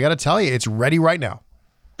do it. I got to tell you, it's ready right now.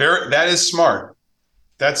 That is smart.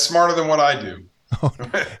 That's smarter than what I do.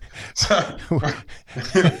 So,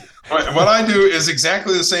 what I do is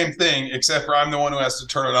exactly the same thing, except for I'm the one who has to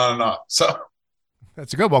turn it on and off. So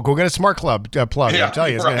that's a good one. Go get a smart plug. Yeah, I tell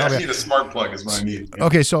you, I need a smart plug is what I need. Yeah.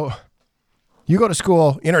 Okay, so you go to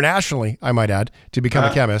school internationally, I might add, to become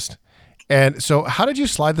a chemist. And so how did you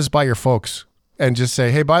slide this by your folks and just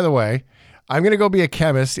say, hey, by the way, I'm going to go be a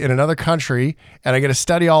chemist in another country and I get to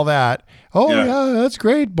study all that. Oh, yeah, that's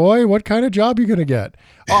great, boy. What kind of job are you going to get?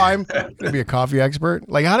 Oh, I'm going to be a coffee expert.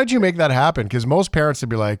 Like, how did you make that happen? Because most parents would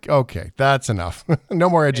be like, okay, that's enough. No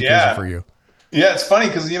more education for you. Yeah, it's funny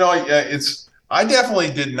because, I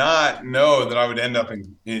definitely did not know that I would end up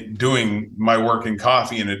in doing my work in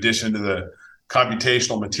coffee in addition to the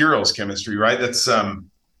computational materials chemistry, right? That's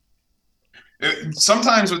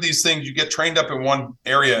sometimes with these things, you get trained up in one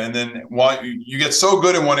area, and then while you get so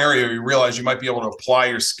good in one area, you realize you might be able to apply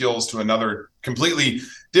your skills to another completely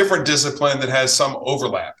different discipline that has some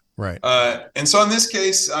overlap. Right. And so in this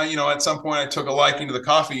case, at some point I took a liking to the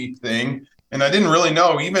coffee thing, and I didn't really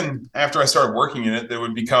know, even after I started working in it, that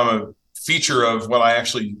would become a feature of what I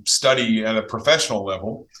actually study at a professional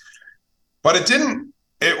level. But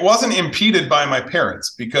it wasn't impeded by my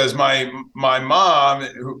parents, because my mom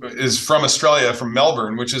is from Australia, from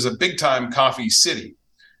Melbourne, which is a big time coffee city.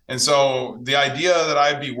 And so the idea that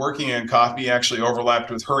I'd be working in coffee actually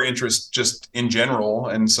overlapped with her interest just in general.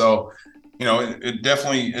 And so, it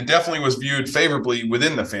definitely was viewed favorably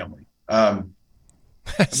within the family.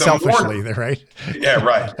 Selfishly, right? Yeah,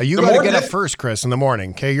 right. You got to get up first, Chris, in the morning.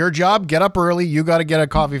 Okay, your job, get up early. You got to get a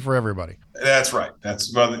coffee for everybody. That's right.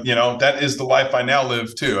 That is the life I now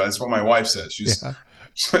live too. That's what my wife says. She's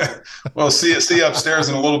well, see you upstairs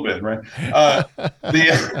in a little bit, right? But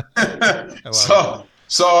the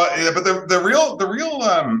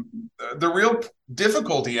real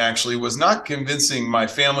difficulty actually was not convincing my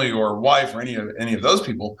family or wife or any of those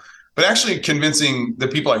people, but actually convincing the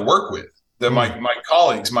people I work with, my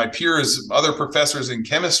colleagues, my peers, other professors in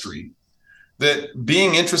chemistry, that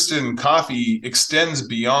being interested in coffee extends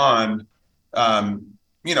beyond,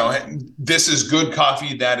 this is good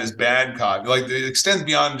coffee, that is bad coffee. Like, it extends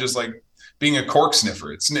beyond just like being a cork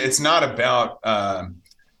sniffer. It's not about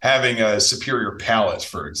having a superior palate,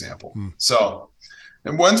 for example. So,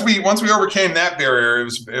 and once we overcame that barrier,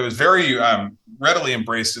 it was very readily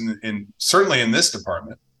embraced in certainly in this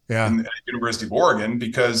department, in the University of Oregon,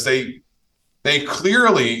 because they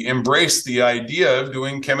clearly embrace the idea of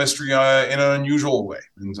doing chemistry in an unusual way.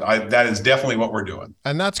 And that is definitely what we're doing.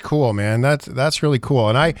 And that's cool, man. That's really cool.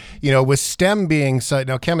 And with STEM being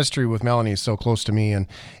now chemistry with Melanie is so close to me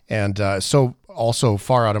and so also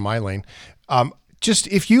far out of my lane. Just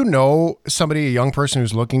if you know somebody, a young person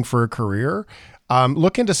who's looking for a career,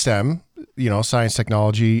 look into STEM, science,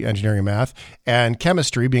 technology, engineering, math, and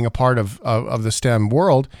chemistry being a part of the STEM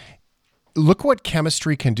world. Look what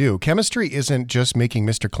chemistry can do. Chemistry isn't just making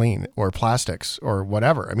Mr. Clean or plastics or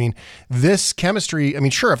whatever. I mean, this chemistry,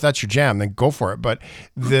 sure, if that's your jam, then go for it. But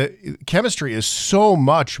the chemistry is so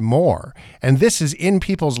much more. And this is in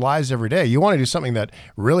people's lives every day. You want to do something that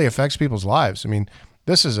really affects people's lives.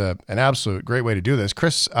 This is an absolute great way to do this.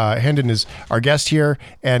 Chris Hendon is our guest here.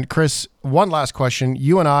 And Chris, one last question.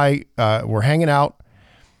 You and I were hanging out.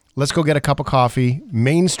 Let's go get a cup of coffee.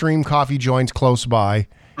 Mainstream coffee joints close by.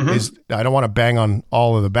 I don't want to bang on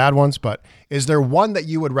all of the bad ones, but is there one that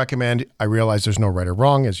you would recommend? I realize there's no right or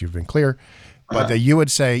wrong, as you've been clear, but that you would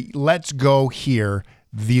say, let's go here.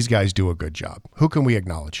 These guys do a good job. Who can we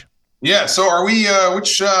acknowledge? Yeah. So are we,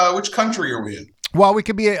 which country are we in? Well, we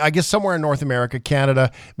could be, I guess, somewhere in North America,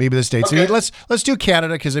 Canada, maybe the States. Okay. Let's do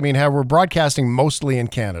Canada, because we're broadcasting mostly in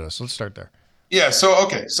Canada. So let's start there. Yeah. So,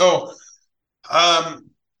 okay. So,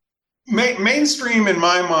 mainstream in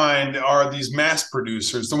my mind are these mass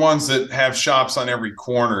producers, the ones that have shops on every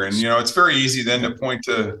corner. And, it's very easy then to point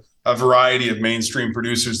to a variety of mainstream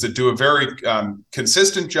producers that do a very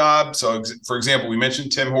consistent job. So, for example, we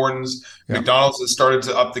mentioned Tim Hortons. Yep. McDonald's has started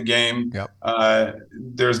to up the game. Yep.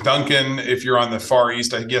 There's Dunkin'. If you're on the Far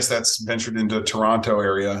East, I guess that's ventured into Toronto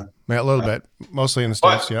area. Yeah, a little bit. Mostly in the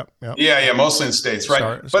States. Yep. Yeah, mostly in the States,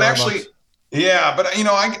 right? But actually... Yeah, but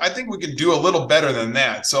I think we could do a little better than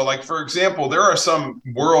that. So, like, for example, there are some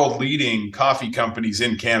world-leading coffee companies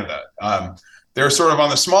in Canada. They're sort of on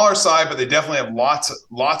the smaller side, but they definitely have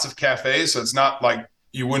lots of cafes. So it's not like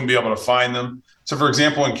you wouldn't be able to find them. So, for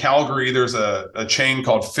example, in Calgary, there's a chain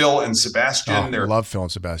called Phil and Sebastian. I love Phil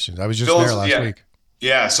and Sebastian. I was just there last week.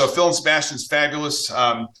 Yeah, so Phil and Sebastian's fabulous.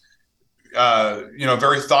 Very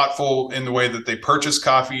thoughtful in the way that they purchase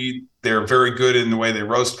coffee. They're very good in the way they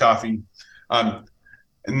roast coffee. And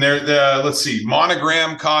let's see,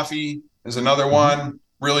 Monogram Coffee is another one,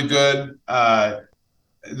 really good. I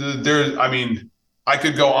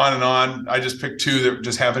could go on and on. I just picked two that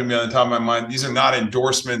just happen to be on the top of my mind. These are not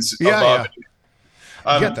endorsements above.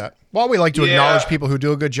 I get that. Well, we like to acknowledge people who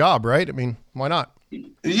do a good job, right? Why not?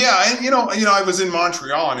 Yeah, and I was in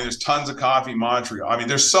Montreal. There's tons of coffee in Montreal.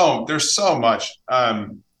 There's so much.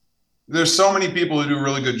 There's so many people who do a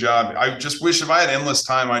really good job. I just wish if I had endless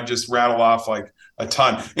time, I'd just rattle off like a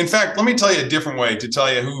ton. In fact, let me tell you a different way to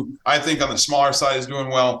tell you who I think on the smaller side is doing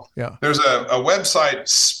well. Yeah. There's a website,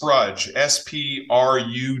 Sprudge, Sprudge.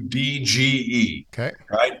 Okay.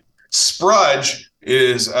 Right. Sprudge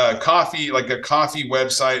is a coffee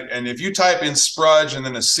website. And if you type in Sprudge and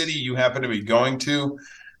then a city you happen to be going to,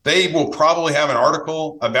 they will probably have an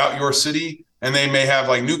article about your city and they may have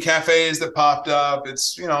like new cafes that popped up.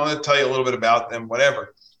 It's, they'll tell you a little bit about them,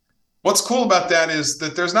 whatever. What's cool about that is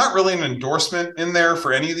that there's not really an endorsement in there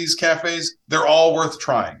for any of these cafes. They're all worth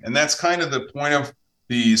trying. And that's kind of the point of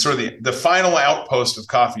the final outpost of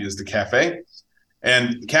coffee is the cafe.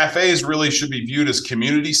 And cafes really should be viewed as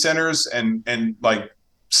community centers and like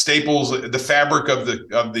staples. The fabric of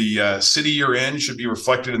the city you're in should be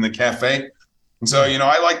reflected in the cafe. And so,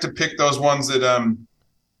 I like to pick those ones that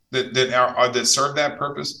serve that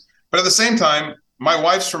purpose. But at the same time, my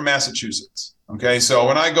wife's from Massachusetts. Okay, so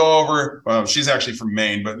when I go over, well, she's actually from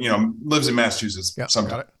Maine, but lives in Massachusetts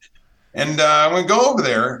sometimes. And when we go over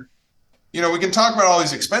there, we can talk about all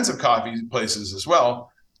these expensive coffee places as well.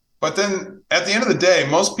 But then at the end of the day,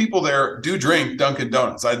 most people there do drink Dunkin'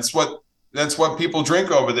 Donuts. That's what people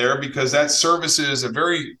drink over there because that services a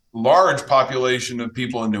very large population of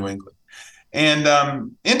people in New England.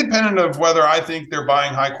 And independent of whether I think they're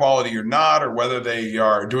buying high quality or not, or whether they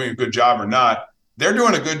are doing a good job or not, they're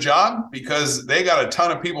doing a good job because they got a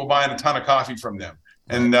ton of people buying a ton of coffee from them.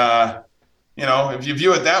 And, if you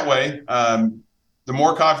view it that way, the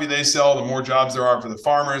more coffee they sell, the more jobs there are for the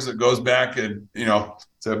farmers. It goes back and,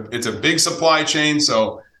 it's a big supply chain.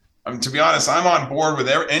 So to be honest, I'm on board with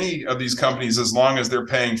any of these companies as long as they're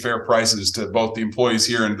paying fair prices to both the employees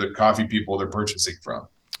here and the coffee people they're purchasing from.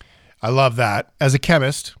 I love that. As a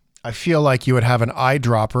chemist, I feel like you would have an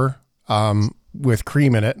eyedropper with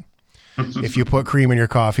cream in it. If you put cream in your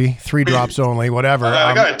coffee, 3 drops only, whatever.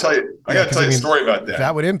 I got to tell you a story about that.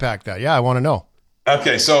 That would impact that. Yeah, I want to know.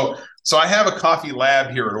 Okay, so I have a coffee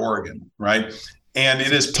lab here at Oregon, right? And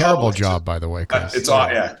it is terrible public. Job, by the way, Chris.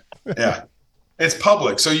 Yeah. It's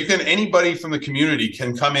public. So anybody from the community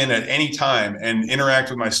can come in at any time and interact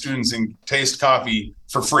with my students and taste coffee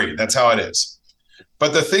for free. That's how it is.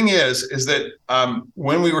 But the thing is that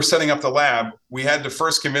when we were setting up the lab, we had to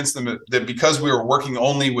first convince them that because we were working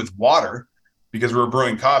only with water, because we were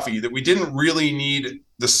brewing coffee, that we didn't really need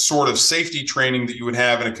the sort of safety training that you would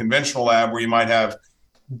have in a conventional lab where you might have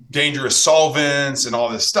dangerous solvents and all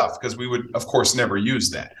this stuff, because we would, of course, never use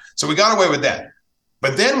that. So we got away with that.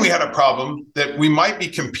 But then we had a problem that we might be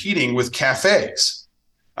competing with cafes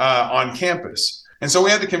on campus. And so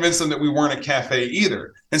we had to convince them that we weren't a cafe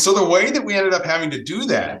either. And so the way that we ended up having to do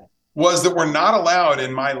that was that we're not allowed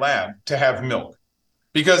in my lab to have milk.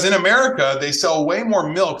 Because in America, they sell way more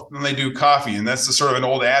milk than they do coffee. And that's the sort of an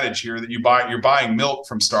old adage here that you're buying milk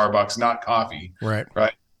from Starbucks, not coffee. Right.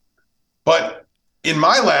 But in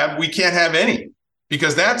my lab, we can't have any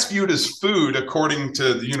because that's viewed as food according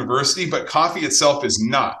to the university, but coffee itself is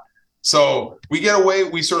not. So we get away.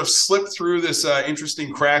 We sort of slip through this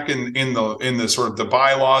interesting crack in the sort of the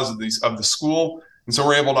bylaws of the school, and so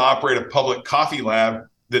we're able to operate a public coffee lab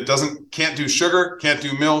that can't do sugar, can't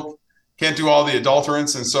do milk, can't do all the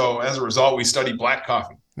adulterants, and so as a result, we study black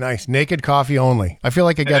coffee. Nice, naked coffee only. I feel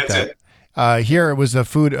like I get that. Here it was the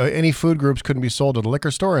food. Any food groups couldn't be sold at a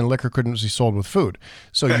liquor store, and liquor couldn't be sold with food.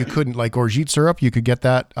 So you couldn't, like orgeat syrup, you could get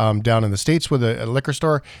that down in the States with a liquor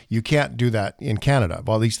store. You can't do that in Canada.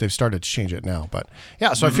 Well, at least they've started to change it now. But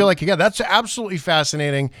yeah, so I feel like, again, that's absolutely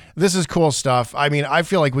fascinating. This is cool stuff. I mean, I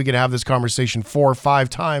feel like we could have this conversation 4 or 5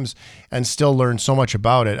 times and still learn so much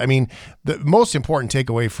about it. I mean, the most important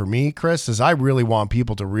takeaway for me, Chris, is I really want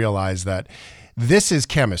people to realize that this is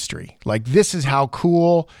chemistry. Like, this is how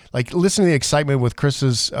cool, like, listen to the excitement with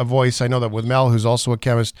Chris's voice. I know that with Mel, who's also a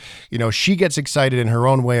chemist, she gets excited in her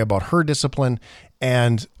own way about her discipline.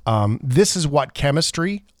 And this is what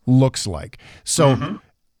chemistry looks like. So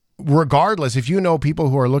regardless, if you know people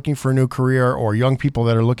who are looking for a new career or young people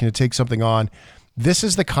that are looking to take something on, this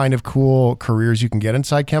is the kind of cool careers you can get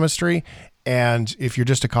inside chemistry. And if you're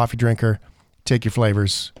just a coffee drinker, take your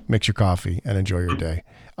flavors, mix your coffee, and enjoy your day.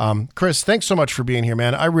 Chris, thanks so much for being here,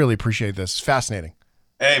 man. I really appreciate this. Fascinating.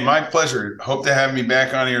 Hey, my pleasure. Hope to have me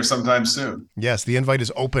back on here sometime soon. Yes, the invite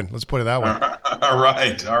is open. Let's put it that way.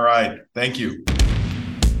 All right. Thank you.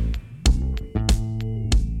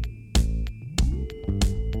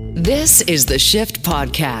 This is the Shift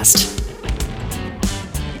Podcast.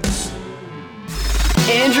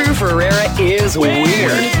 Andrew Ferreira is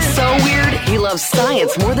weird. So weird, he loves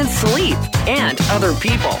science more than sleep and other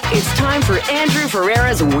people. It's time for Andrew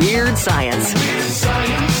Ferreira's Weird Science.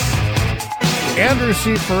 Andrew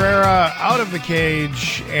C. Ferreira out of the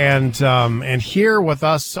cage and here with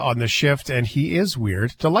us on the shift, and he is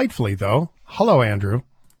weird. Delightfully, though. Hello, Andrew.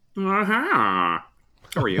 Uh-huh. How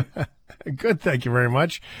are you? Good, thank you very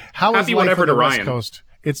much. How happy is life whatever on the to West Ryan. Coast?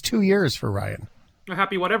 It's 2 years for Ryan. A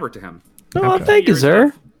happy whatever to him. Oh, thank you,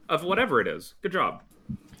 sir. Of whatever it is. Good job.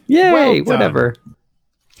 Yay, Well done. whatever.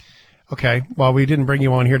 Okay, well, we didn't bring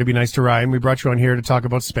you on here to be nice to Ryan. We brought you on here to talk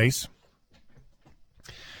about space.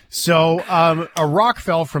 So a rock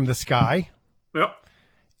fell from the sky, Yep.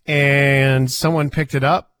 and someone picked it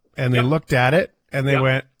up, and they Yep. looked at it, and they Yep.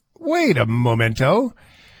 went, wait a momento.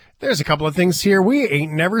 There's a couple of things here we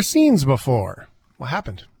ain't never seen before. What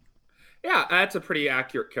happened? Yeah, that's a pretty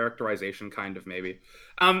accurate characterization, kind of, maybe.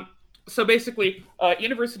 So basically,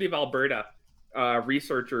 University of Alberta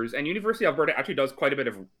researchers, and University of Alberta actually does quite a bit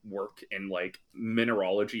of work in like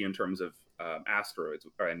mineralogy in terms of asteroids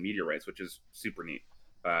and meteorites, which is super neat.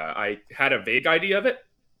 I had a vague idea of it,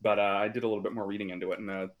 but I did a little bit more reading into it,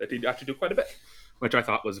 and they did actually do quite a bit, which I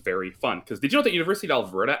thought was very fun. Because did you know that University of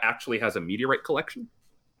Alberta actually has a meteorite collection?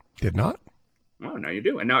 Did not? Oh, now you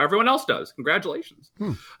do, and now everyone else does. Congratulations.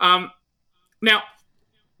 Now,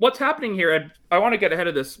 what's happening here? Ed, I want to get ahead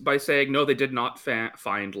of this by saying no, they did not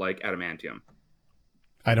find like adamantium.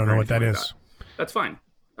 I don't know what that Like is. That's fine.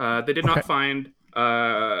 They did not find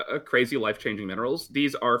crazy life-changing minerals.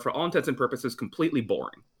 These are, for all intents and purposes, completely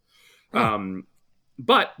boring.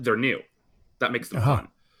 But they're new. That makes them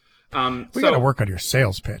fun. We got to work on your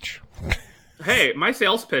sales pitch. Hey, my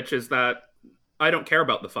sales pitch is that I don't care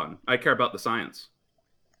about the fun. I care about the science.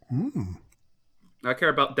 I care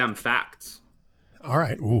about them facts. All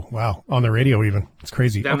right. Ooh, wow. On the radio even. It's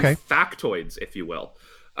crazy. Them Okay. factoids, if you will.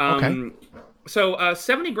 Okay. So a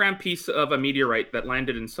 70-gram piece of a meteorite that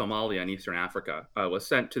landed in Somalia in Eastern Africa was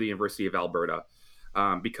sent to the University of Alberta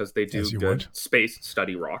because they do As you good would. space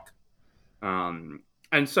study rock. And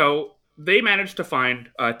so they managed to find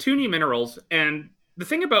 2 new minerals. And the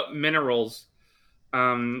thing about minerals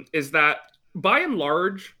is that, by and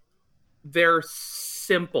large, they're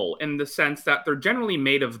simple in the sense that they're generally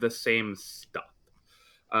made of the same stuff.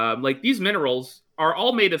 Like these minerals are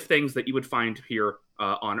all made of things that you would find here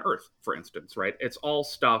on Earth, for instance, right? It's all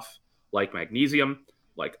stuff like magnesium,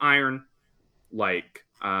 like iron, like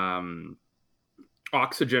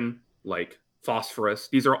oxygen, like phosphorus.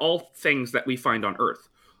 These are all things that we find on Earth.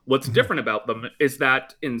 What's different about them is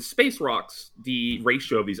that in space rocks, the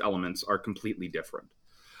ratio of these elements are completely different.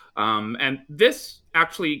 And this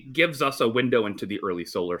actually gives us a window into the early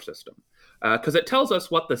solar system because it tells us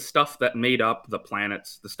what the stuff that made up the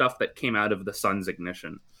planets, the stuff that came out of the sun's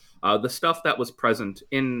ignition, the stuff that was present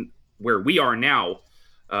in where we are now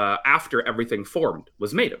after everything formed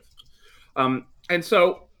was made of. And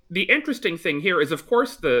so the interesting thing here is, of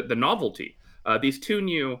course, the novelty. These 2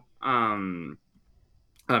 new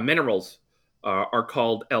minerals are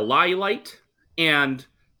called elilite and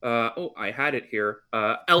I had it here.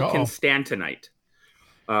 Elkinstantonite.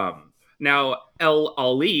 Now,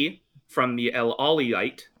 El-Ali from the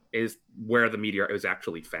El-Aliyite is where the meteor was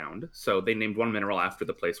actually found. So they named one mineral after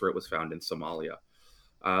the place where it was found in Somalia.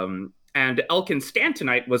 And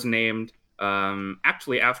Elkinstantonite was named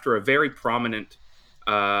actually after a very prominent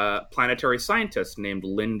planetary scientist named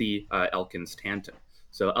Lindy Elkin-Stanton.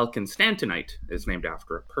 So Elkinstantonite is named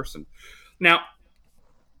after a person. Now,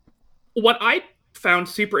 what I found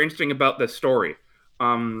super interesting about this story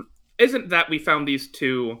isn't that we found these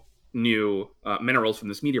 2 new minerals from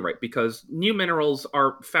this meteorite, because new minerals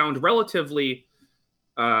are found relatively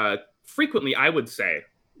frequently, I would say,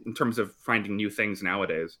 in terms of finding new things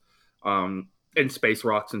nowadays in space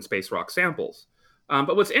rocks and space rock samples.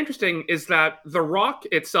 But what's interesting is that the rock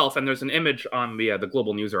itself, and there's an image on the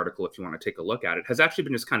Global News article if you want to take a look at it, has actually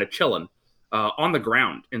been just kind of chilling on the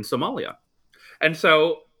ground in Somalia. And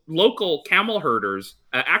so local camel herders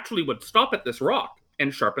actually would stop at this rock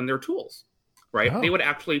and sharpen their tools, right? Oh. They would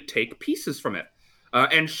actually take pieces from it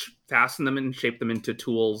and fasten them and shape them into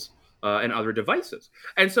tools and other devices.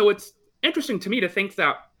 And so it's interesting to me to think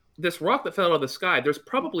that this rock that fell out of the sky, there's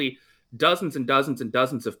probably dozens and dozens and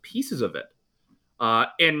dozens of pieces of it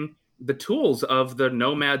in the tools of the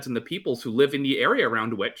nomads and the peoples who live in the area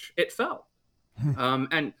around which it fell.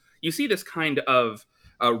 And you see this kind of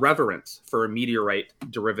reverence for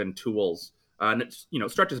meteorite-driven tools, and it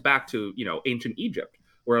stretches back to ancient Egypt,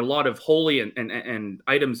 where a lot of holy and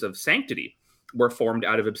items of sanctity were formed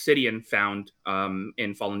out of obsidian found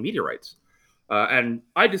in fallen meteorites. And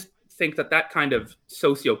I just think that kind of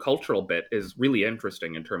socio-cultural bit is really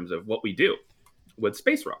interesting in terms of what we do with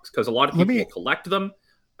space rocks, because a lot of people will collect them,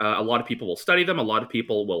 a lot of people will study them, a lot of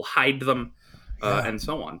people will hide them, and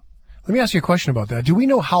so on. Let me ask you a question about that. Do we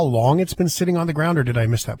know how long it's been sitting on the ground, or did I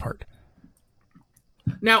miss that part?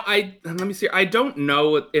 Now, let me see. I don't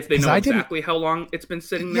know if they know exactly how long it's been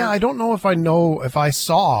sitting there. Yeah, I don't know if I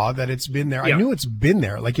saw that it's been there. Yeah. I knew it's been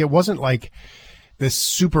there. Like, it wasn't like this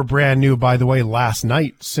super brand new, by the way, last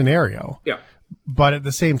night scenario. Yeah. But at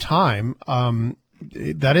the same time,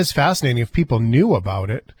 that is fascinating. If people knew about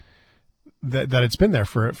it, that it's been there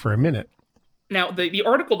for a minute. Now, the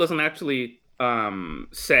article doesn't actually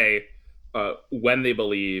say when they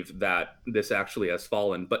believe that this actually has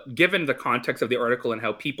fallen. But given the context of the article and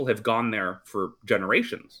how people have gone there for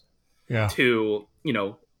generations to,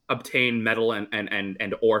 obtain metal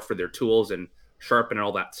and ore for their tools and sharpen and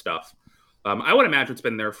all that stuff, I would imagine it's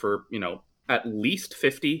been there for, at least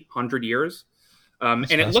 50, 100 years.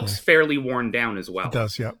 And it looks fairly worn down as well. It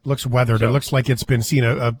does, yeah. Looks weathered. So, it looks like it's been seen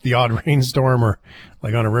the odd rainstorm or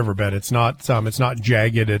like on a riverbed. It's not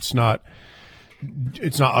jagged. It's not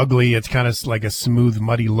ugly. It's kind of like a smooth,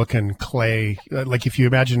 muddy looking clay. Like if you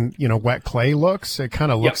imagine, wet clay looks, it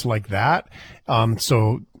kind of looks like that.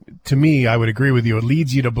 So to me, I would agree with you. It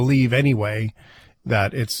leads you to believe anyway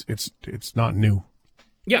that it's not new.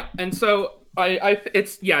 Yeah. And so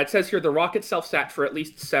it says here the rock itself sat for at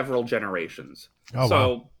least several generations. Oh, so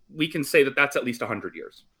wow. we can say that that's at least 100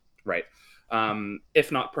 years, right?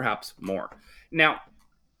 If not perhaps more. Now,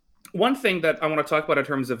 one thing that I want to talk about in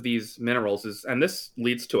terms of these minerals is, and this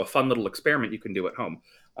leads to a fun little experiment you can do at home,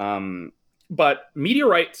 but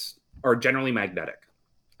meteorites are generally magnetic.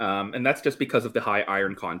 And that's just because of the high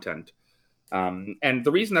iron content. And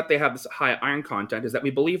the reason that they have this high iron content is that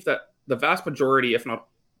we believe that the vast majority, if not,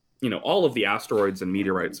 all of the asteroids and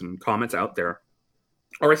meteorites and comets out there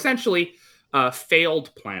are essentially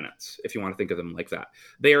failed planets, if you want to think of them like that.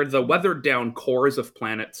 They are the weathered down cores of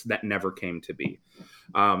planets that never came to be.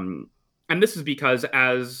 And this is because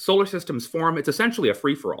as solar systems form, it's essentially a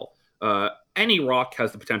free-for-all. Any rock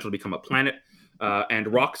has the potential to become a planet,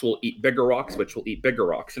 and rocks will eat bigger rocks, which will eat bigger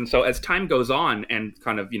rocks. And so as time goes on and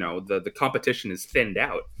kind of, the competition is thinned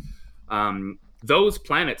out, those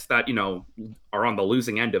planets that, are on the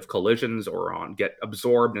losing end of collisions or get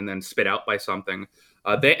absorbed and then spit out by something,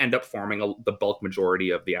 they end up forming the bulk majority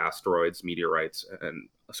of the asteroids, meteorites, and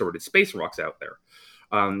assorted space rocks out there.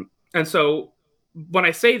 And so when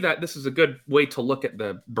I say that this is a good way to look at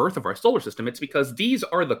the birth of our solar system, it's because these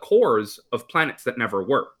are the cores of planets that never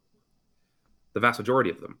were, the vast majority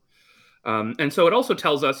of them. And so it also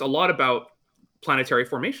tells us a lot about planetary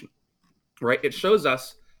formation, right? It shows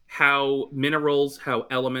us how minerals, how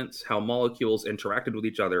elements, how molecules interacted with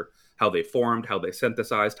each other, how they formed, how they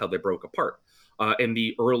synthesized, how they broke apart in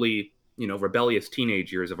the early, rebellious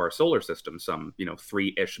teenage years of our solar system, some,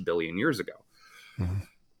 3-ish billion years ago. Mm-hmm.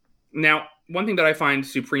 Now, one thing that I find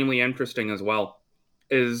supremely interesting as well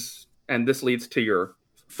is, and this leads to your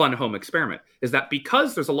fun home experiment, is that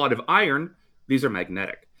because there's a lot of iron, these are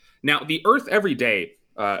magnetic. Now, the Earth every day,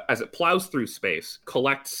 as it plows through space,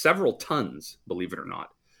 collects several tons, believe it or not,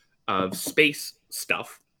 of space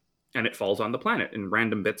stuff, and it falls on the planet in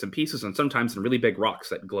random bits and pieces, and sometimes in really big rocks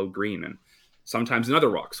that glow green, and sometimes in other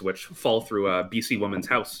rocks which fall through a BC woman's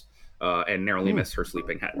house and narrowly miss her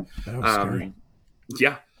sleeping head. That was scary.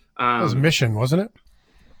 Yeah. That was Mission, wasn't it?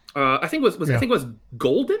 I think it was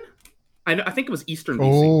Golden. I think it was Eastern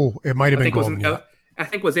BC. Oh, it might have been Golden. I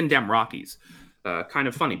think it was in Dem Rockies. Kind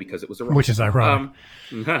of funny because it was a rock. Which is ironic.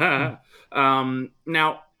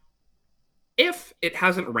 Now, if it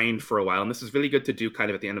hasn't rained for a while, and this is really good to do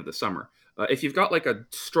kind of at the end of the summer, if you've got like a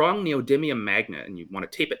strong neodymium magnet and you want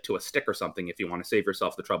to tape it to a stick or something, if you want to save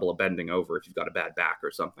yourself the trouble of bending over, if you've got a bad back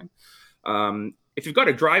or something, if you've got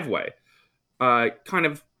a driveway, kind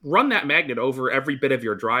of run that magnet over every bit of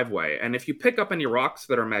your driveway. And if you pick up any rocks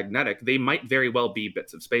that are magnetic, they might very well be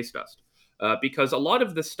bits of space dust. Because a lot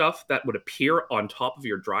of the stuff that would appear on top of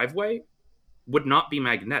your driveway would not be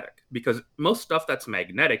magnetic, because most stuff that's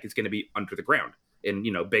magnetic is going to be under the ground in,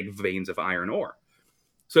 big veins of iron ore.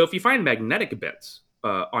 So if you find magnetic bits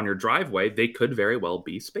on your driveway, they could very well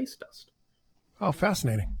be space dust. Oh,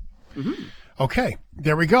 fascinating. Mm-hmm. Okay,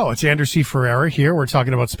 there we go. It's Andrew C. Ferreira here. We're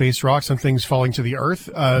talking about space rocks and things falling to the Earth.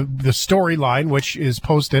 The storyline, which is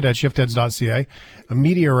posted at shiftheads.ca, a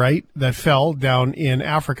meteorite that fell down in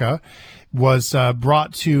Africa was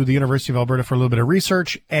brought to the University of Alberta for a little bit of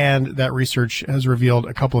research, and that research has revealed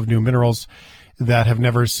a couple of new minerals that have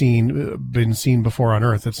never been seen before on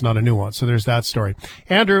Earth. It's not a new one. So there's that story.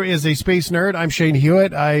 Andrew is a space nerd. I'm Shane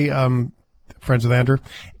Hewitt. Friends with Andrew.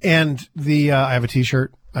 And I have a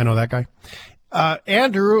t-shirt. I know that guy.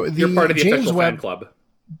 Andrew, you're part of the official fan club.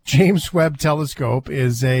 James Webb Telescope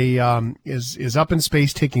is is up in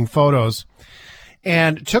space taking photos,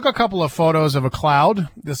 and took a couple of photos of a cloud.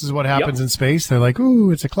 This is what happens in space. They're like,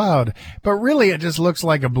 ooh, it's a cloud. But really, it just looks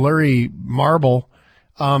like a blurry marble.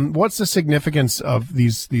 What's the significance of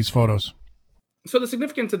these photos? So the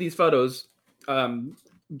significance of these photos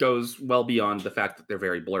goes well beyond the fact that they're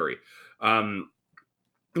very blurry.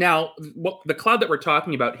 Now, the cloud that we're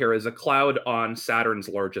talking about here is a cloud on Saturn's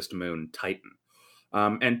largest moon, Titan.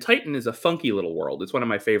 And Titan is a funky little world. It's one of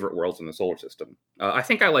my favorite worlds in the solar system. I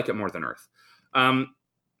think I like it more than Earth. I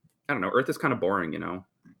don't know. Earth is kind of boring,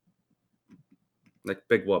 Like,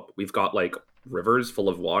 big whoop. We've got like rivers full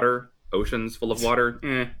of water, oceans full of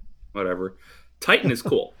water. Whatever. Titan is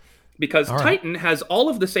cool because Titan has all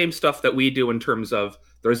of the same stuff that we do in terms of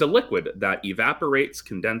there's a liquid that evaporates,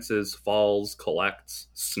 condenses, falls, collects,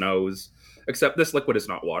 snows, except this liquid is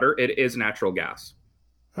not water. It is natural gas.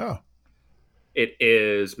 Oh. It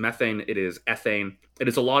is methane. It is ethane. It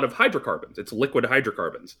is a lot of hydrocarbons. It's liquid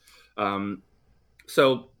hydrocarbons.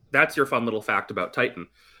 So that's your fun little fact about Titan.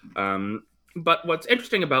 But what's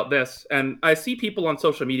interesting about this, and I see people on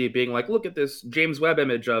social media being like, look at this James Webb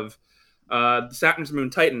image of Saturn's moon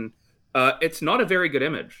Titan. It's not a very good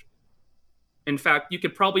image. In fact, you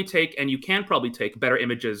can probably take better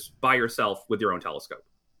images by yourself with your own telescope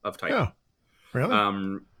of Titan. Oh,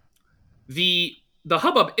 really? The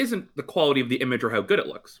hubbub isn't the quality of the image or how good it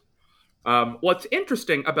looks. What's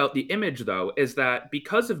interesting about the image, though, is that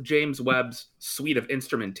because of James Webb's suite of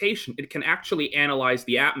instrumentation, it can actually analyze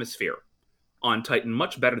the atmosphere on Titan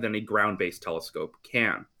much better than a ground-based telescope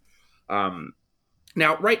can.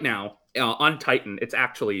 Now, right now, on Titan, it's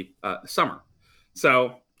actually summer.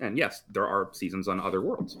 So, and yes, there are seasons on other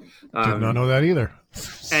worlds. Did not know that either.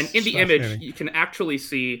 And in the image, you can actually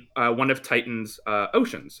see one of Titan's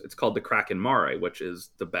oceans. It's called the Kraken Mare, which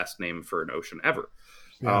is the best name for an ocean ever.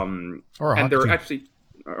 Yeah. Or a and they're hockey team. actually,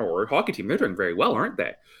 or a hockey team, they're doing very well, aren't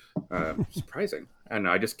they? Surprising. And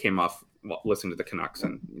I just came off listening to the Canucks,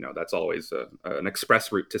 and that's always an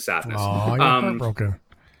express route to sadness. Oh, you're heartbroken.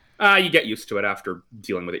 You get used to it after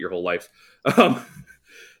dealing with it your whole life.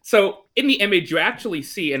 So in the image, you actually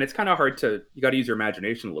see, and it's kind of hard you got to use your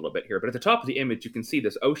imagination a little bit here, but at the top of the image, you can see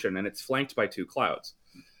this ocean, and it's flanked by two clouds.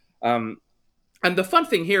 And the fun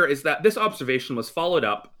thing here is that this observation was followed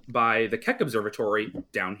up by the Keck Observatory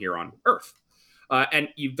down here on Earth. And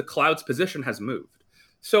the cloud's position has moved.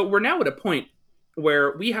 So we're now at a point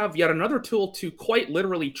where we have yet another tool to quite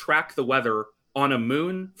literally track the weather on a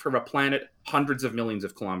moon from a planet hundreds of millions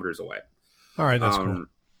of kilometers away. All right, that's cool.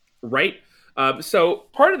 Right? So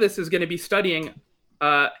part of this is going to be studying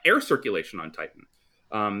air circulation on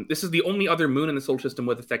Titan. This is the only other moon in the solar system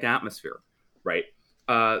with a thick atmosphere, right?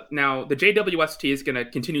 Now, the JWST is going to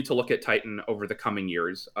continue to look at Titan over the coming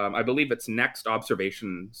years. I believe its next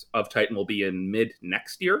observations of Titan will be in mid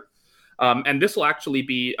next year. And this will actually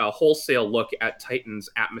be a wholesale look at Titan's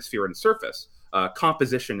atmosphere and surface.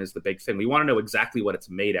 Composition is the big thing. We want to know exactly what it's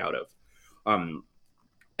made out of.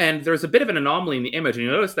 And there's a bit of an anomaly in the image. And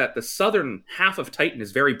you notice that the southern half of Titan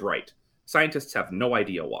is very bright. Scientists have no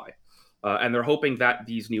idea why. And they're hoping that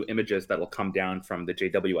these new images that will come down from the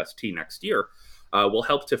JWST next year will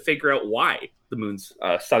help to figure out why the moon's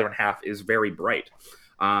southern half is very bright.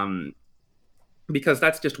 Because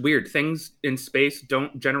that's just weird. Things in space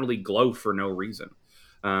don't generally glow for no reason.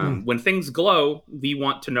 When things glow, we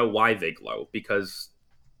want to know why they glow, because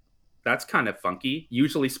that's kind of funky.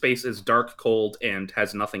 Usually space is dark, cold, and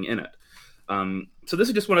has nothing in it. So this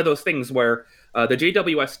is just one of those things where the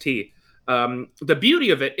JWST, the beauty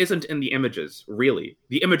of it isn't in the images, really.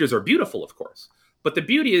 The images are beautiful, of course. But the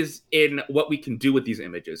beauty is in what we can do with these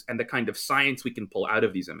images and the kind of science we can pull out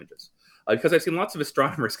of these images. Because I've seen lots of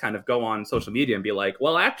astronomers kind of go on social media and be like,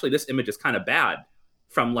 well, actually, this image is kind of bad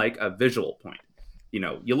from like a visual point.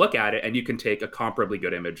 You look at it and you can take a comparably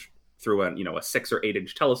good image through a 6 or 8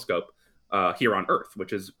 inch telescope here on Earth,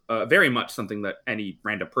 which is very much something that any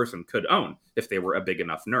random person could own if they were a big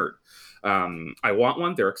enough nerd. I want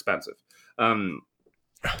one. They're expensive.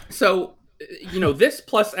 So, this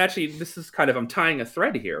plus actually, this is kind of, I'm tying a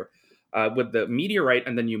thread here with the meteorite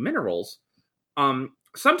and the new minerals.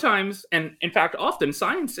 Sometimes, and in fact, often,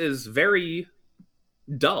 science is very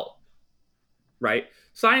dull, right?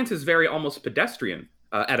 Science is very almost pedestrian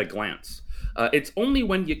at a glance. It's only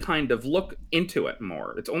when you kind of look into it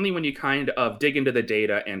more, it's only when you kind of dig into the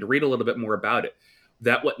data and read a little bit more about it,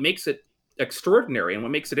 that what makes it extraordinary and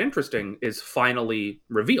what makes it interesting is finally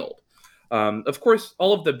revealed. Of course,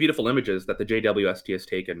 all of the beautiful images that the JWST has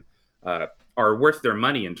taken are worth their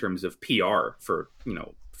money in terms of PR for,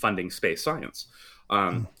 funding space science.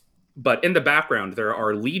 But in the background, there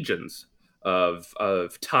are legions of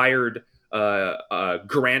tired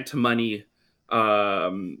grant money,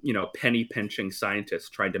 penny pinching scientists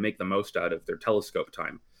trying to make the most out of their telescope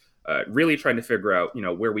time, really trying to figure out,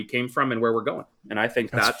 where we came from and where we're going. And I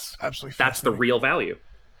think that's absolutely that's the real value.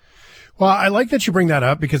 Well, I like that you bring that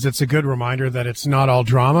up because it's a good reminder that it's not all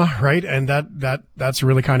drama, right? And that's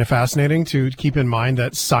really kind of fascinating to keep in mind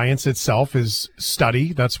that science itself is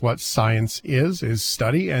study. That's what science is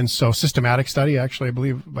study. And so systematic study, actually, I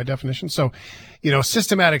believe by definition. So,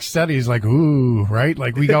 systematic study is like, ooh, right?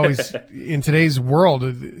 Like we always, in today's world,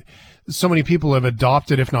 so many people have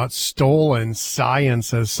adopted, if not stolen,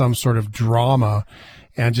 science as some sort of drama.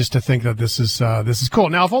 And just to think that this is cool.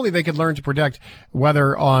 Now, if only they could learn to predict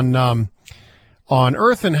weather on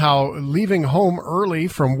Earth, and how leaving home early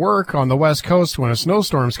from work on the West Coast when a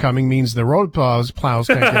snowstorm's coming means the road plows can't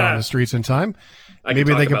get on the streets in time.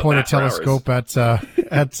 Maybe they can point a telescope at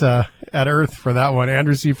Earth for that one.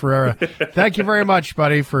 Andrew C. Ferreira, thank you very much,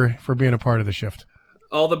 buddy, for being a part of the shift.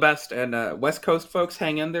 All the best, and West Coast folks,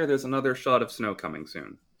 hang in there. There's another shot of snow coming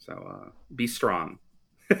soon, so be strong.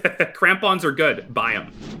 Crampons are good. Buy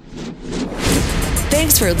them.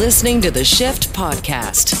 Thanks for listening to the Shift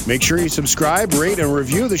Podcast. Make sure you subscribe, rate, and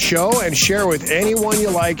review the show, and share with anyone you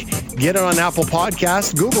like. Get it on Apple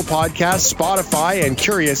Podcasts, Google Podcasts, Spotify, and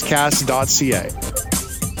CuriousCast.ca.